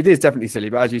mean, it is definitely silly,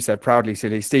 but as you said, proudly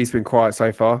silly. Steve's been quiet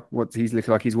so far. He's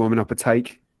looking like he's warming up a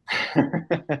take.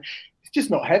 It's just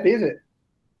not heavy, is it?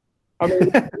 I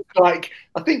mean,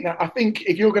 I think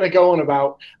if you're going to go on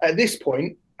about at this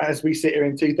point, as we sit here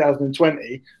in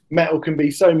 2020, metal can be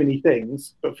so many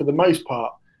things, but for the most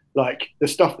part, like the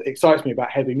stuff that excites me about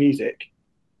heavy music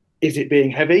is it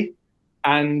being heavy.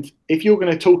 And if you're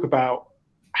going to talk about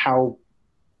how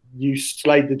you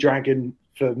slayed the dragon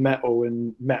for metal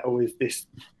and metal is this,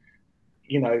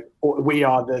 we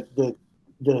are the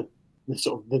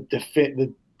sort of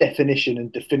the definition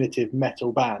and definitive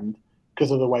metal band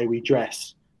because of the way we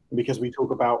dress and because we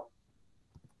talk about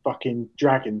fucking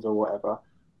dragons or whatever.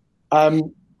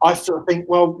 I sort of think,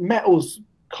 well, metal's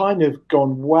kind of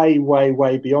gone way, way,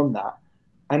 way beyond that,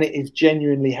 and it is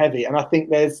genuinely heavy. And I think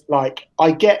there's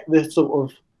I get the sort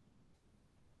of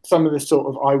some of the sort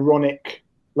of ironic,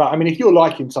 if you're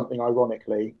liking something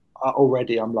ironically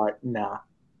already, I'm like, nah,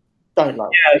 don't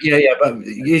like. Yeah, but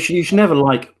you should never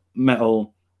like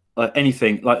metal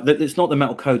anything like it's not the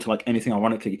metal code to like anything.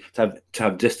 Ironically, to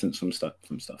have distance from stuff.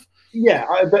 Yeah,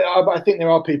 but I think there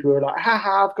are people who are like, ha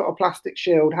ha, I've got a plastic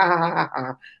shield, ha ha ha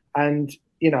ha, and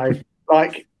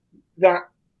like that.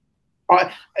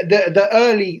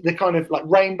 The kind of like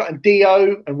Rainbow and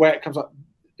Dio, and where it comes up,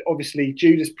 obviously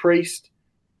Judas Priest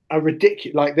are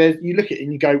ridiculous. Like you look at it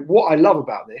and you go, what I love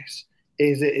about this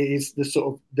is it is the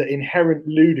sort of the inherent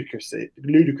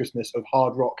ludicrousness of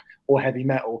hard rock or heavy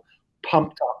metal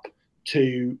pumped up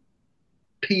to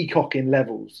peacocking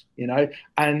levels,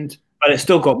 and but it's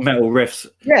still got metal riffs.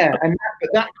 Yeah, and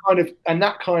that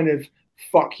kind of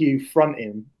fuck you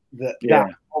fronting that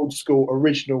old school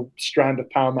original strand of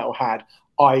power metal had,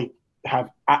 I have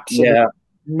absolutely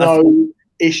no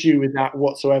issue with that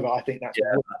whatsoever. I think that's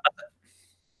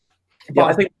but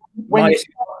I think when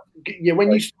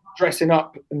you start dressing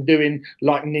up and doing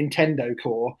like Nintendo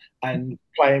Core and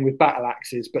playing with battle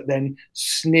axes, but then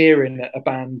sneering at a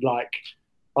band like,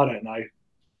 I don't know,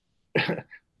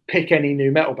 pick any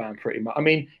new metal band pretty much. I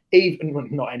mean, even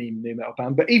not any new metal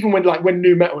band, but even when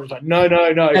new metal is like, no.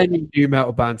 Any new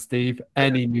metal band, Steve.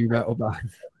 Any new metal band.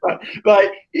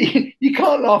 Like you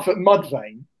can't laugh at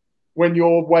Mudvayne when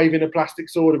you're waving a plastic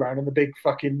sword around and the big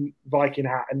fucking Viking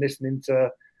hat and listening to.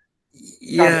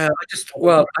 Yeah,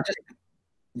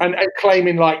 and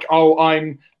claiming like, oh,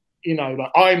 I'm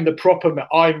the proper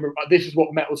metal. This is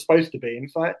what metal's supposed to be. And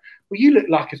it's like, well, you look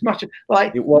like as much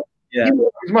like you look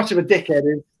as much of a dickhead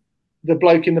as the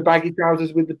bloke in the baggy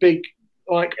trousers with the big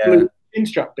blue chin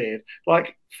strap beard.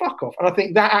 Like, fuck off. And I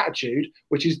think that attitude,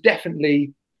 which is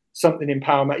definitely something in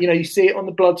power metal, you see it on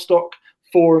the Bloodstock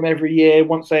forum every year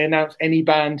once they announce any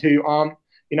band who aren't,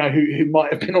 who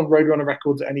might have been on Roadrunner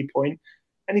Records at any point.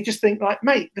 And you just think, like,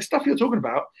 mate, the stuff you're talking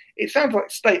about, it sounds like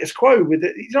status quo with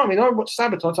it. You know what I mean? I watch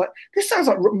Sabaton. It's like, this sounds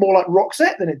like more like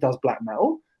Roxette than it does black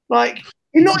metal. Like,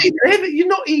 you're not even heavy. You're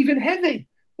not even heavy.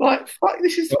 Like, fuck,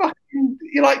 this is fucking.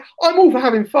 You're like, I'm all for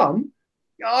having fun.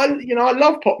 I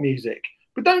love pop music,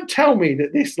 but don't tell me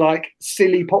that this like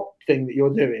silly pop thing that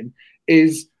you're doing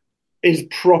is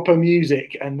proper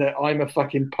music and that I'm a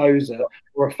fucking poser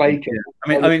or a faker.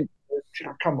 Yeah. I mean,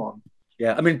 come on.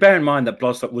 Yeah, I mean, bear in mind that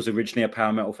Bloodstock was originally a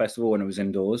power metal festival when it was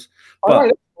indoors.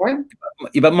 But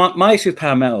my issue with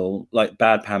power metal, like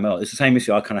bad power metal, it's the same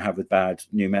issue I kind of have with bad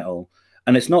new metal.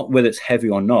 And it's not whether it's heavy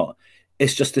or not.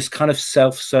 It's just this kind of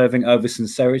self-serving over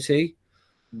sincerity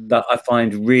that I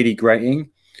find really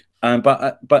grating.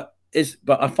 But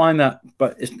I find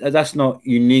that's not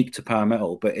unique to power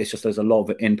metal. But it's just there's a lot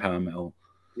of it in power metal.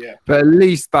 Yeah. But at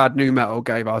least bad new metal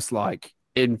gave us like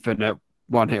infinite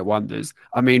one-hit wonders.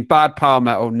 I mean, bad power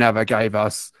metal never gave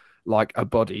us like a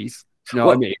Bodies. You know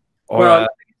what I mean? Or the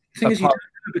thing is, you don't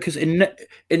know, because it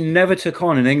never took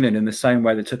on in England in the same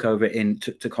way that took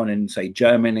on in say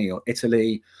Germany or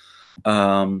Italy.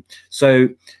 So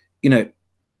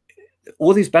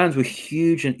all these bands were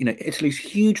huge, and Italy's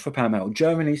huge for power metal,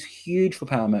 Germany's huge for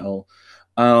power metal,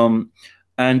 we're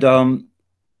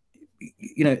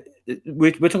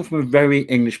talking from a very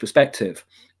English perspective.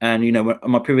 And on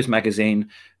my previous magazine,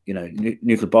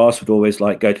 Nuclear Blast would always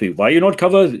like go to me, why you not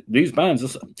cover these bands?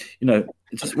 It's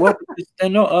just well, they're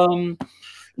not.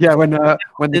 Yeah, when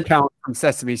the Count from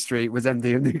Sesame Street was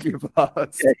MD of Nuclear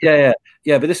Blast. Yeah.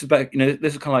 But this is back.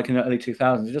 This is kind of like in the early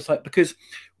 2000s. It's just like because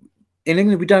in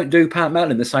England we don't do power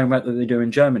metal in the same way that they do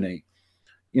in Germany.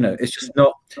 It's just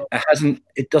not. It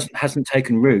hasn't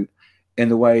taken root in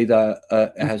the way that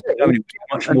it has.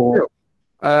 Much more.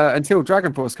 Until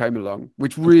Dragon Force came along,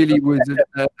 which really was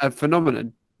a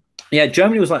phenomenon. Yeah,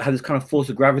 Germany was had this kind of force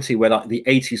of gravity where like the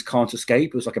 80s can't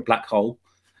escape. It was like a black hole.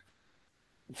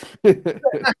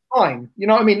 That's fine. You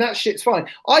know what I mean? That shit's fine.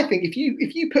 I think if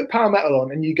you put power metal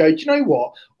on and you go, do you know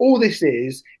what? All this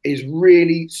is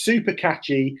really super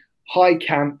catchy, high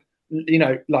camp,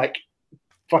 like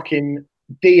fucking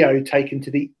Dio taken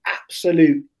to the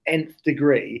absolute nth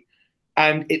degree.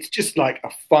 And it's just like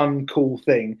a fun, cool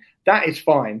thing. That is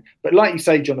fine. But like you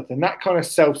say, Jonathan, that kind of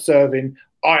self-serving,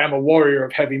 I am a warrior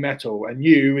of heavy metal and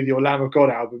you with your Lamb of God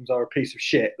albums are a piece of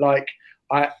shit. Like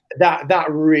that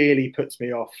really puts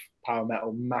me off power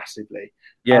metal massively.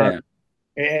 Yeah.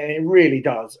 It really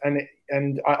does. And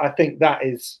I think that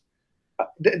is,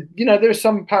 there are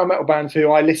some power metal bands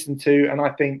who I listen to and I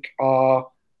think are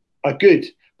good.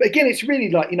 But again, it's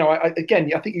really like, I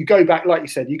think you go back, like you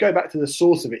said, you go back to the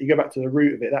source of it, you go back to the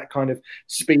root of it, that kind of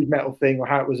speed metal thing or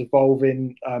how it was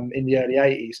evolving in the early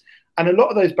 80s. And a lot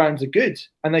of those bands are good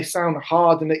and they sound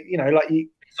hard and you don't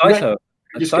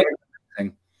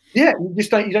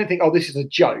think, oh, this is a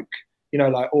joke,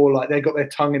 or like they got their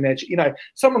tongue in their,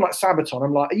 someone like Sabaton.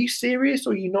 I'm like, are you serious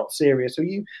or are you not serious?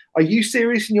 Are you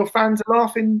serious and your fans are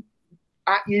laughing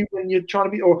at you when you're trying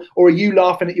to be, or are you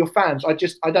laughing at your fans?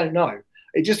 I don't know.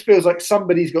 It just feels like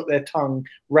somebody's got their tongue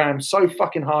rammed so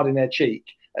fucking hard in their cheek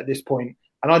at this point,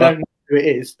 and I don't know who it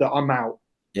is, that I'm out.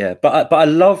 Yeah, but I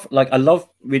love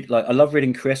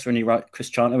reading Chris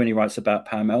Chanter when he writes about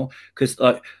Pamela, because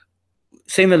like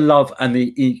seeing the love and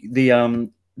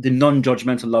the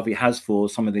non-judgmental love he has for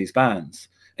some of these bands.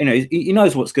 You know, he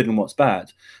knows what's good and what's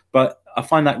bad, but I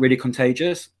find that really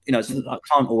contagious. You know, I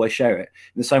can't always share it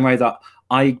in the same way that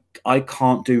I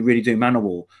can't really do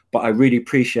Manowar, but I really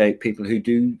appreciate people who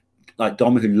do, like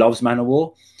Dom, who loves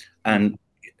Manowar, and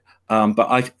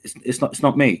but it's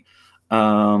not me.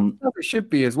 It should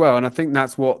be as well, and I think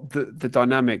that's what the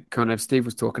dynamic kind of Steve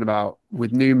was talking about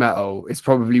with new metal is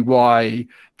probably why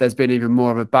there's been even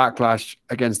more of a backlash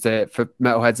against it for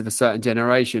metalheads of a certain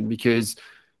generation, because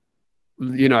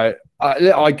you know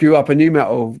I grew up a new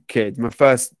metal kid. My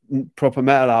first proper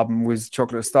metal album was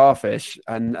Chocolate Starfish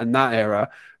and that era,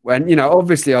 when, you know,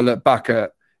 obviously I look back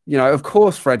at, you know, of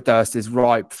course Fred Durst is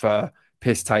ripe for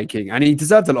piss taking, and he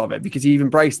deserved a lot of it because he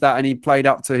embraced that and he played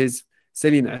up to his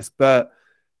silliness. But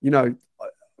you know,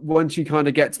 once you kind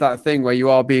of get to that thing where you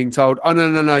are being told, oh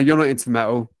no, you're not into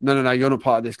metal, no, you're not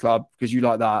part of this club because you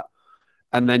like that,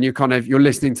 and then you're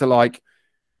listening to like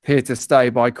Here to Stay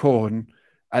by Korn,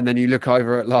 and then you look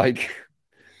over at like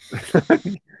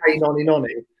Hey nonny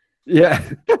nonny. Yeah,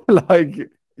 like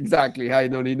exactly, hey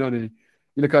nonny nonny.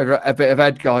 You look over at a bit of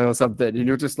Ed Guy or something and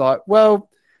you're just like, well,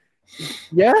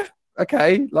 yeah,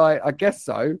 okay, like I guess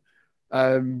so.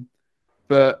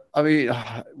 But I mean,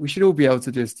 we should all be able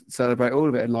to just celebrate all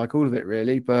of it and like all of it,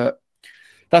 really. But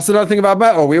that's another thing about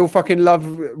metal. We all fucking love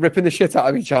ripping the shit out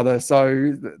of each other.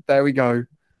 So there we go.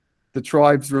 The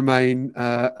tribes remain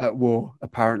at war,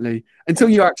 apparently, until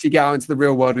you actually get out into the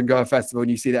real world and go to a festival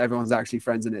and you see that everyone's actually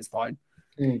friends and it's fine.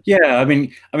 Yeah, I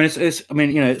mean, it's you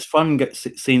know, it's fun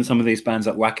seeing some of these bands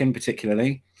at Wacken,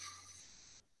 particularly.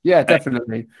 Yeah,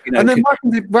 definitely. You know, and then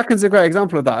Wacken's a great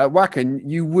example of that. At Wacken,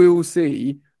 you will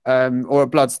see, or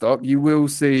at Bloodstock, you will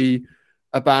see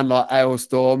a band like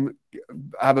Ailstorm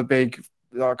have a big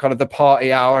kind of the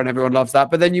party hour and everyone loves that.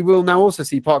 But then you will now also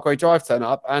see Parkway Drive turn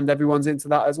up and everyone's into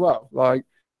that as well. Like,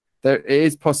 it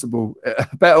is possible. A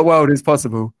better world is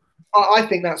possible. I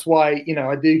think that's why, you know,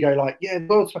 I do go like, yeah, the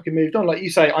world's fucking moved on. Like you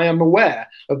say, I am aware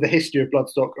of the history of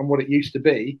Bloodstock and what it used to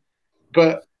be,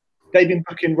 but they've been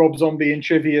booking Rob Zombie and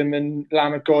Trivium and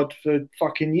Lamb of God for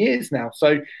fucking years now.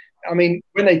 So, I mean,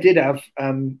 when they did have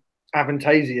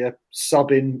Avantasia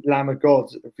subbing Lamb of God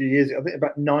a few years ago, I think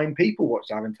about 9 people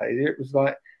watched Avantasia. It was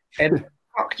like, and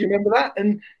fuck, do you remember that?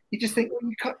 And you just think, well,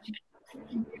 you've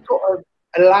got to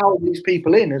allow these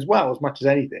people in as well, as much as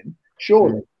anything,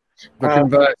 surely. Yeah. But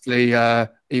conversely,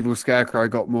 Evil Scarecrow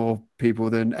got more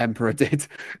people than Emperor did.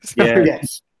 So, yeah.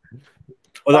 Yes.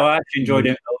 Although I actually enjoyed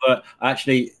it. I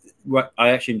actually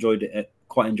enjoyed it.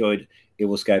 Quite enjoyed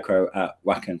Evil Scarecrow at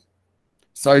Wacken.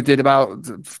 So did about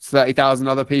 30,000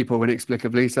 other people,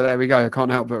 inexplicably. So there we go. I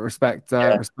can't help but respect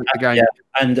the game.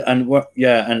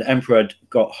 Yeah, and Emperor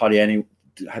got hardly any.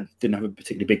 Didn't have a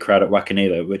particularly big crowd at Wacken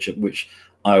either, which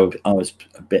I was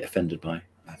a bit offended by.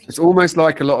 It's almost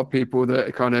like a lot of people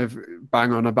that kind of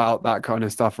bang on about that kind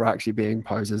of stuff are actually being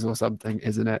posers or something,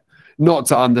 isn't it? Not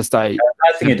to understate.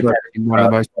 I think it's one of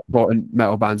the most important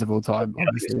metal bands of all time,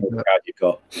 obviously. You've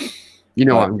got. You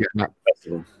know what I'm getting at.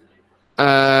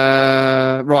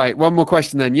 Right, one more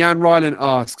question then. Jan Ryland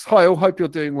asks, hi all, hope you're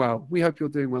doing well. We hope you're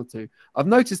doing well too. I've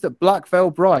noticed that Black Veil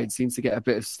Bride seems to get a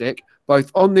bit of stick, both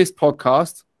on this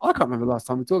podcast, I can't remember the last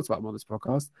time we talked about them on this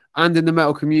podcast, and in the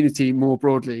metal community more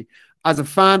broadly. As a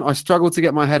fan, I struggle to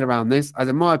get my head around this, as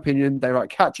in my opinion, they write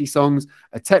catchy songs,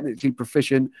 are technically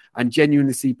proficient, and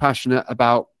genuinely passionate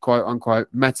about quote-unquote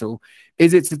metal.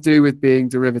 Is it to do with being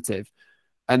derivative?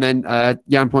 And then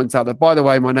Jan points out that, by the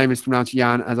way, my name is pronounced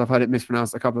Jan, as I've heard it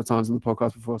mispronounced a couple of times on the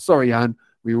podcast before. Sorry, Jan.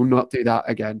 We will not do that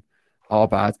again. Our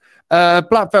bad.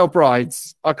 Black Veil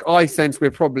Brides. I sense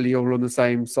we're probably all on the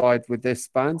same side with this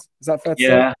band. Is that fair to say?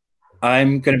 Yeah.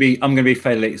 I'm gonna be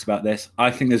fairly latest about this.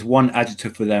 I think there's one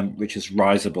adjective for them, which is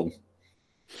risable.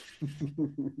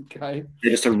 Okay.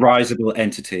 They're just a risable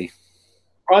entity.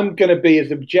 I'm going to be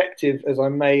as objective as I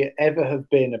may ever have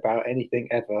been about anything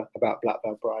ever about Black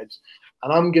Veil Brides.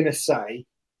 And I'm going to say,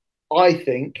 I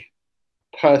think,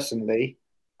 personally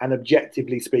and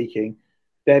objectively speaking,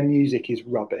 their music is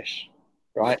rubbish,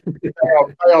 right? they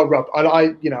are rubbish.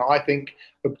 I think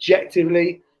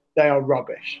objectively they are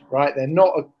rubbish, right? They're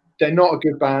not a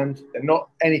good band. They're not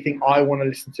anything I want to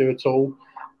listen to at all.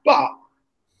 But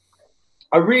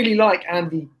I really like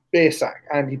Andy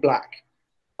Black.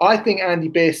 I think Andy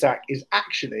Biersack is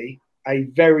actually a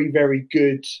very, very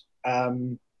good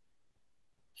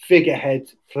figurehead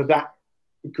for that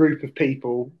group of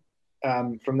people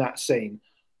from that scene.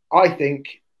 I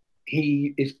think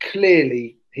he is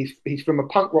clearly he's from a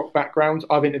punk rock background.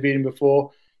 I've interviewed him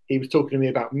before. He was talking to me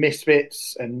about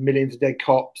Misfits and Millions of Dead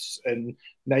Cops and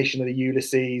Nation of the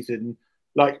Ulysses and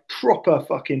like proper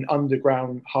fucking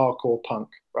underground hardcore punk,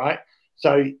 right?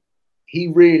 So he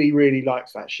really, really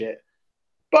likes that shit.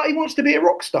 But he wants to be a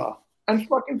rock star, and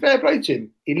fucking fair play to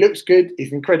him. He looks good.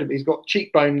 He's incredible. He's got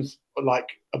cheekbones like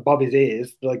above his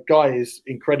ears. The guy is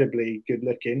incredibly good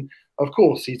looking. Of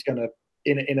course, he's gonna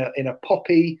in a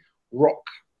poppy rock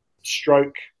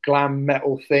stroke glam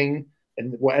metal thing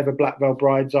and whatever Black Veil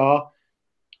Brides are.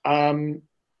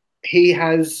 He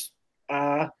has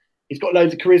he's got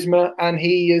loads of charisma, and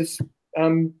he is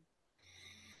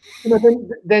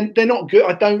they're not good.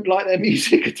 I don't like their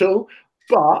music at all,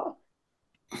 but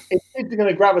if kids are going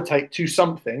to gravitate to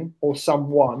something or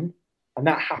someone, and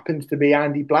that happens to be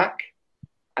Andy Black,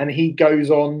 and he goes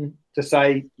on to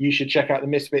say you should check out the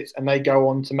Misfits, and they go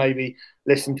on to maybe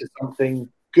listen to something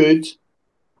good,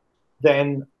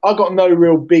 then I got no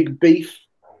real big beef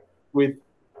with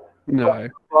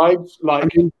Brides. Like, I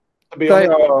mean, to be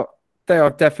honest, they are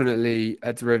definitely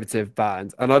a derivative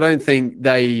band, and I don't think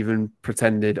they even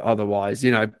pretended otherwise.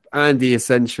 You know, Andy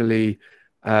essentially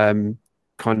kind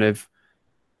of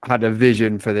had a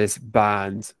vision for this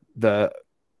band that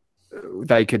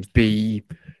they could be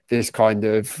this kind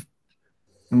of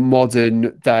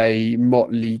modern day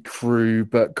Motley Crue,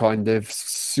 but kind of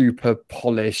super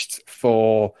polished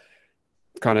for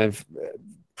kind of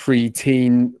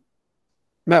pre-teen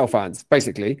metal fans,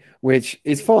 basically, which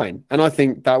is fine. And I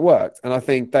think that worked. And I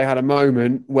think they had a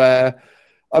moment where,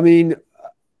 I mean,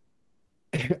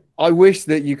 I wish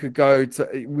that you could go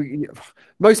to...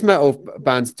 most metal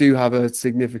bands do have a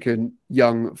significant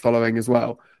young following as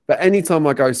well. But anytime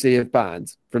I go see a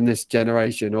band from this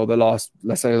generation or let's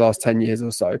say the last 10 years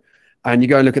or so, and you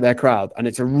go and look at their crowd and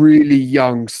it's a really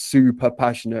young, super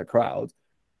passionate crowd,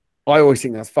 I always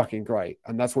think that's fucking great.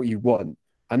 And that's what you want.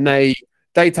 And they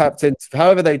tapped into,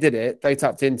 however they did it, they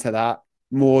tapped into that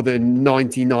more than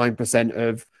 99%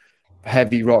 of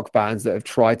heavy rock bands that have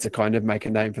tried to kind of make a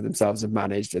name for themselves have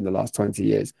managed in the last 20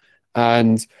 years.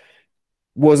 And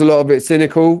was a lot of it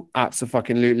cynical?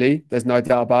 Absolutely. There's no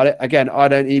doubt about it. Again, I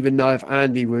don't even know if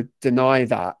Andy would deny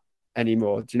that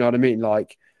anymore. Do you know what I mean?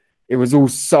 Like, it was all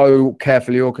so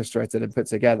carefully orchestrated and put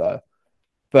together.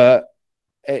 But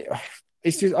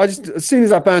it's just, as soon as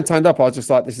that band turned up, I was just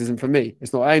like, this isn't for me.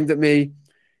 It's not aimed at me.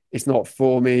 It's not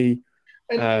for me.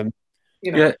 Yeah,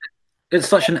 it's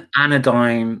such an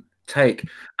anodyne take.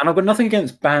 And I've got nothing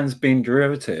against bands being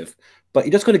derivative, but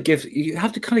you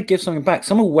have to kind of give something back,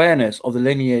 some awareness of the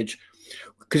lineage.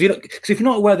 Because if you're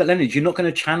not aware of that lineage, you're not going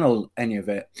to channel any of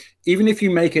it, even if you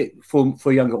make it for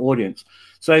a younger audience.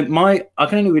 So I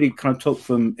can only really kind of talk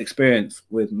from experience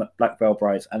with Black Veil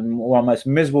Brides, and one of my most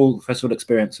miserable festival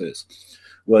experiences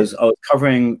was I was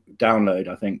covering Download,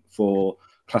 I think, for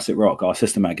Classic Rock, our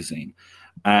sister magazine.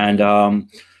 And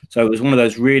so it was one of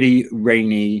those really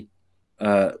rainy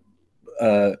downloads.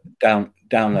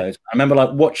 I remember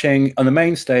like watching on the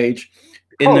main stage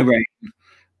in the rain,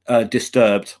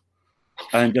 Disturbed,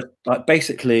 and just like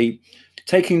basically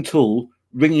taking Tool,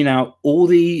 bringing out all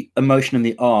the emotion and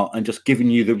the art and just giving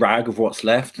you the rag of what's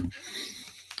left. And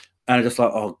I just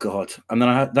like, oh God. And then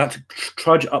I had to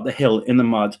trudge up the hill in the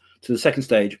mud to the second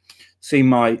stage, see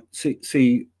Black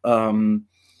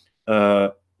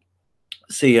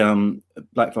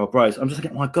Veil Brides. I'm just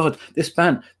like, oh my God, this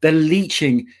band, they're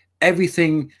leeching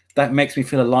everything that makes me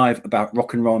feel alive about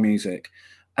rock and roll music.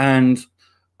 And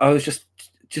I was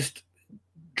just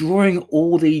drawing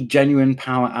all the genuine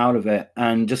power out of it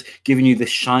and just giving you this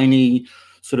shiny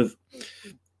sort of,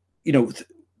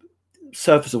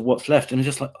 surface of what's left. And it's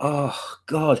just like, oh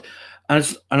God.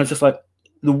 And I was just like,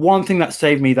 the one thing that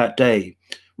saved me that day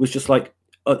was just like,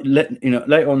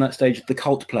 later on that stage, the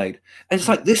Cult played, and it's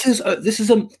like this is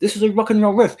a rock and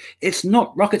roll riff. It's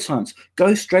not rocket science.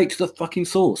 Go straight to the fucking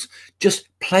source. Just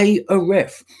play a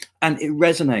riff, and it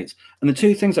resonates. And the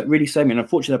two things that really saved me, and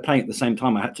unfortunately they're playing at the same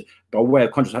time, I had to, by way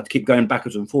of conscience, I had to keep going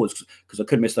backwards and forwards because I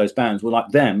couldn't miss those bands. Were like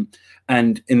them,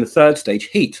 and in the third stage,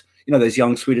 Heat. Those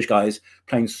young Swedish guys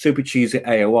playing super cheesy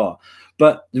AOR.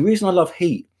 But the reason I love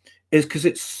Heat is because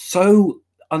it's so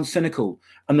uncynical,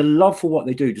 and the love for what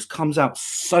they do just comes out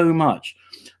so much.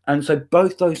 And so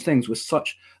both those things were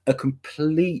such a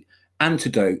complete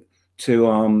antidote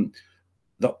to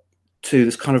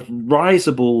this kind of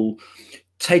risible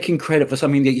taking credit for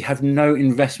something that you have no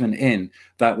investment in.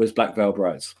 That was Black Veil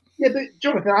Brides. Yeah, but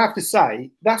Jonathan, I have to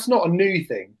say that's not a new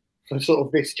thing for sort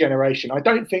of this generation. I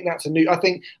don't think that's a new.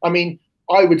 I mean,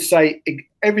 I would say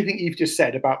everything you've just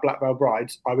said about Black Veil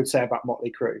Brides, I would say about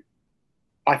Motley Crue.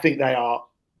 I think they are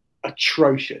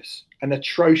atrocious, an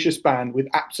atrocious band with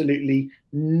absolutely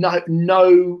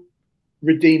no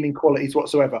redeeming qualities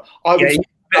whatsoever. I would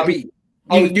say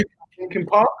Linkin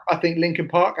Park. I think Linkin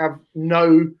Park have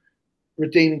no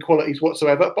redeeming qualities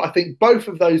whatsoever. But I think both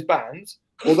of those bands,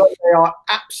 although they are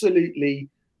absolutely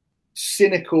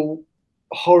cynical,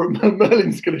 horrible.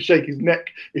 Merlin's going to shake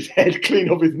his head clean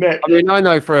off his neck. I mean, I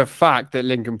know for a fact that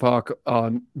Linkin Park,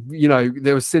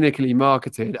 they were cynically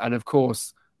marketed, and of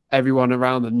course, everyone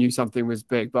around them knew something was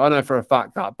big. But I know for a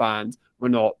fact that band were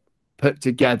not put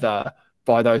together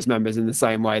by those members in the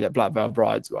same way that Black Veil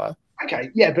Brides were.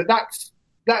 Okay, yeah, but that's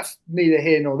neither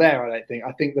here nor there. I don't think.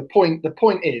 I think the point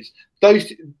is both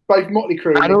Motley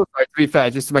Crue and also, to be fair,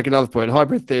 just to make another point,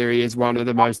 Hybrid Theory is one of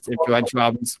the most influential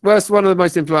albums. Well, it's one of the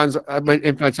most influential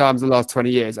albums of the last 20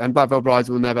 years, and Black Veil Brides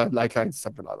will never lay claim to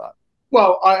something like that.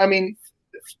 Well, I mean,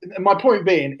 my point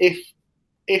being,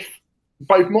 if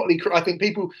both Motley Crue, I think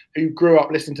people who grew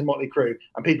up listening to Motley Crue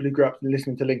and people who grew up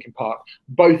listening to Linkin Park,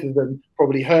 both of them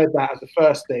probably heard that as the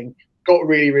first thing, got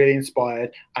really, really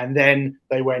inspired, and then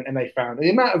they went and they found the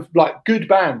amount of like good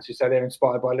bands who say they're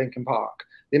inspired by Linkin Park,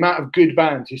 the amount of good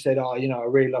bands who said, I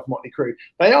really love Motley Crue.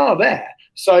 They are there.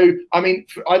 So, I mean,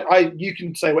 you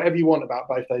can say whatever you want about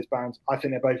both those bands. I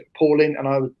think they're both appalling, and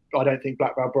I don't think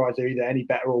Black Veil Brides are either any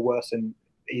better or worse than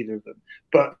either of them.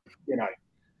 But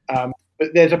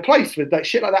but there's a place where that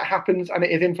shit like that happens, and it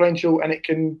is influential, and it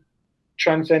can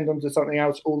transcend onto something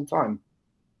else all the time.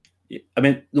 I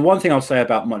mean, the one thing I'll say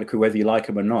about Motley Crue, whether you like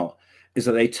them or not, is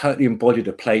that they totally embodied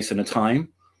a place and a time.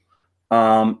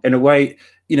 In a way,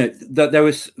 that there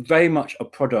was very much a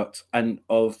product and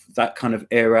of that kind of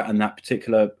era and that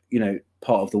particular,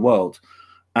 part of the world.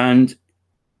 And,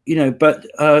 but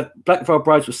Black Veil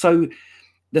Brides were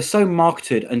they're so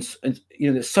marketed and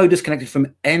they're so disconnected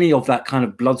from any of that kind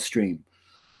of bloodstream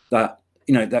that,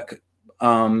 you're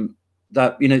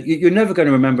never going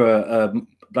to remember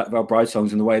Black Veil Bride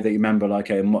songs in the way that you remember like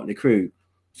a Motley Crue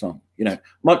song.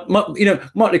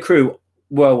 Motley Crue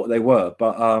were what they were,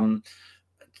 but I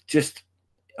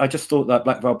just thought that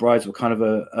Black Veil Brides were kind of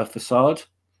a facade.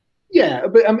 Yeah,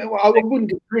 but I wouldn't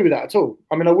disagree with that at all.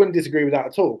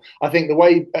 I think the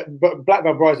way Black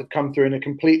Veil Brides have come through in a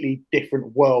completely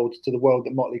different world to the world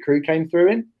that Motley Crue came through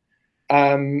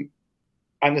in,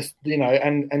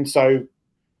 so.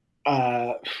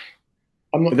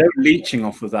 They're leeching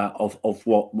off of that of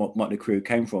what Motley Crue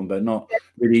came from, but not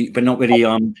really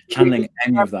channeling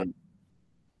any of that.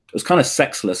 It was kind of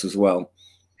sexless as well.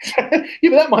 Yeah,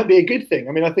 but that might be a good thing.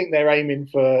 I mean, I think they're aiming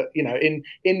for in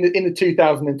the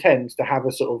 2010s to have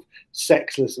a sort of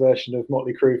sexless version of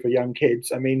Motley Crue for young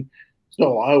kids. I mean, it's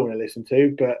not what I want to listen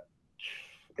to, but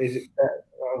is it?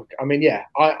 I mean, yeah,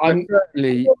 I'm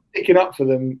certainly picking up for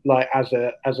them like as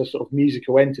a sort of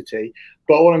musical entity.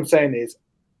 But all I'm saying is,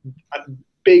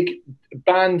 big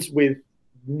bands with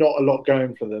not a lot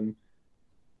going for them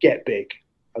get big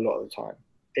a lot of the time.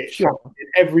 It's in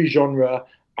every genre,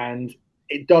 and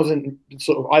it doesn't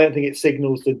I don't think it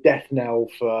signals the death knell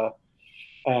for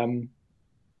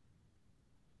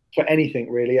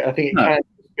anything really. I think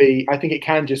it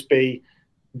can just be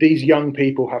these young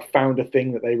people have found a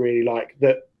thing that they really like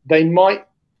that they might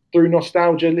through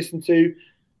nostalgia listen to,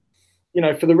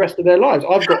 for the rest of their lives.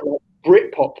 I've got like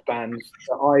Britpop bands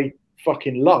that I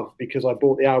fucking love because I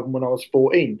bought the album when I was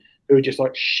 14, who are just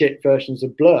like shit versions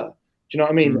of Blur. Do you know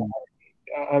what I mean?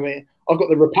 I mean, I've got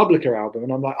the Republica album,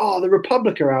 and I'm like, the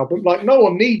Republica album. Like, no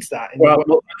one needs that.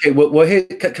 Here,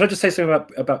 can I just say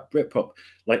something about Britpop?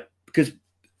 Like, because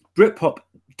Britpop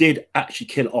did actually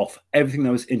kill off everything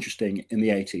that was interesting in the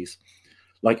 80s.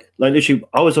 Like literally,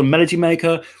 I was on Melody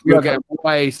Maker. We are getting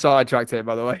way sidetracked here,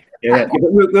 by the way. Yeah,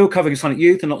 we were covering Sonic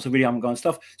Youth and lots of really avant-garde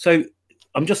stuff. So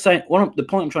I'm just saying, the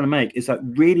point I'm trying to make is that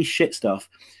really shit stuff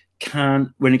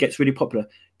can, when it gets really popular,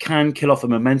 can kill off the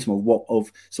momentum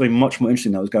of something much more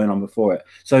interesting that was going on before it.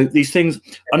 So these things,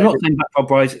 I'm not saying Black Veil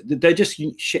Brides, they're just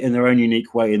shit in their own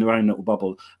unique way, in their own little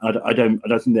bubble. And I don't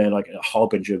think they're like a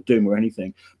harbinger of doom or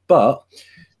anything. But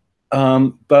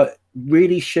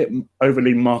really shit,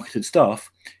 overly marketed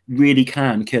stuff really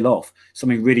can kill off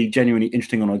something really genuinely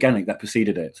interesting and organic that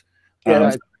preceded it. So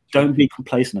don't be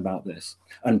complacent about this.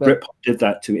 And Britpop did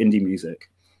that to indie music.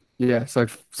 Yeah, so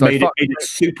made it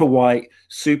super white,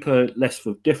 super less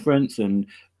for difference, and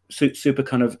super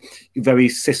kind of very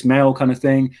cis male kind of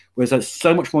thing. Whereas there's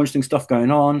so much more interesting stuff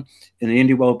going on in the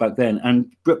indie world back then,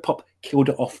 and Britpop killed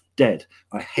it off dead.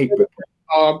 I hate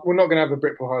Britpop. We're not going to have a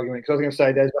Britpop argument because I was going to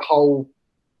say there's a whole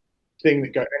thing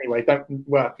that goes anyway.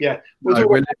 We'll No, talk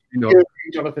we're about literally not.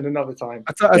 Jonathan another time.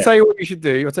 I'll tell you what you should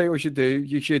do. I'll tell you what you should do.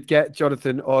 You should get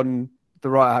Jonathan on the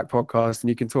Right Act podcast, and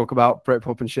you can talk about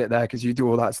Britpop and shit there because you do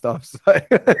all that stuff. So. Okay,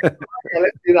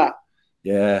 let's do that.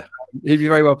 Yeah, he'd be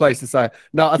very well placed to say.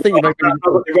 No, I think you're I've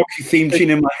got the Rocky theme tune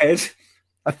in my head.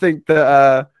 I think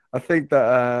the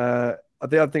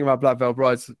other thing about Black Veil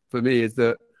Brides for me is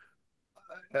that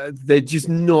they're just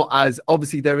not as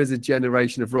obviously. There is a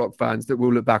generation of rock fans that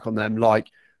will look back on them like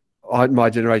my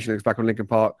generation looks back on Linkin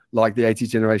Park, like the 80s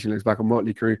generation looks back on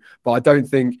Motley Crue. But I don't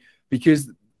think because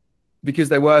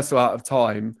they were so out of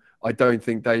time, I don't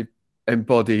think they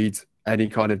embodied any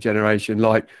kind of generation.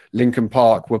 Like Linkin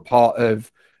Park were part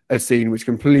of a scene which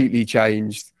completely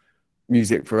changed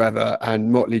music forever,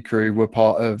 and Motley Crue were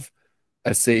part of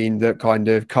a scene that kind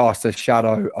of cast a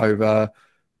shadow over,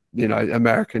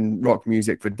 American rock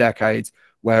music for decades.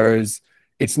 Whereas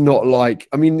it's not like,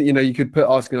 I mean, you could put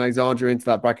Oscar and Alexandria into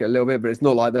that bracket a little bit, but it's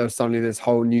not like there was suddenly this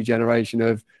whole new generation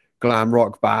of glam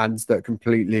rock bands that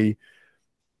completely,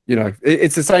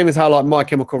 it's the same as how like My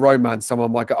Chemical Romance,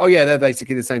 someone might go, oh yeah, they're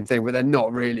basically the same thing, but they're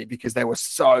not really because they were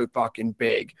so fucking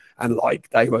big and like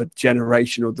they were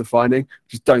generational defining.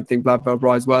 Just don't think Black Veil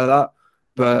Brides were that.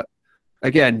 But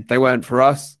again, they weren't for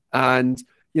us. And,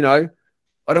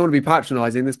 I don't want to be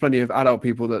patronizing. There's plenty of adult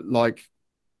people that like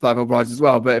Black Veil Brides as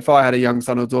well. But if I had a young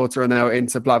son or daughter and they were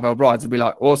into Black Veil Brides, I'd be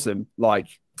like, awesome. Like,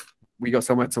 we got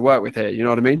somewhere to work with here. You know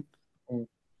what I mean?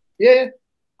 Yeah,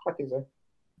 I think so.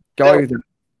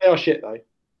 They are shit, though.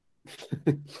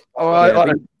 I don't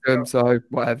know them, so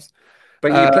whatever.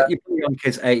 But you put young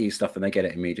kids 80s stuff and they get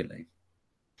it immediately.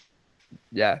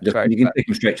 Yeah. You can take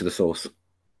them straight to the source.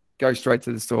 Go straight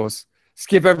to the source.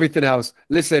 Skip everything else.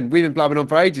 Listen, we've been blabbing on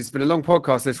for ages. It's been a long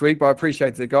podcast this week, but I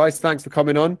appreciate it, guys. Thanks for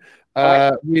coming on.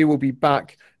 We will be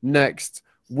back next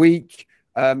week.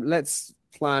 Let's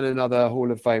plan another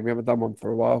Hall of Fame. We haven't done one for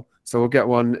a while, so we'll get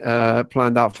one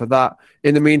planned out for that.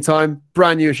 In the meantime,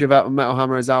 brand new issue of Metal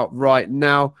Hammer is out right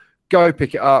now. Go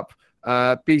pick it up.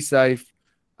 Be safe.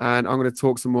 And I'm going to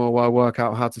talk some more while I work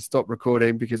out how to stop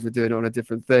recording because we're doing it on a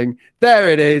different thing. There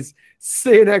it is.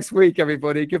 See you next week,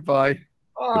 everybody. Goodbye.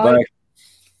 Bye. Goodbye.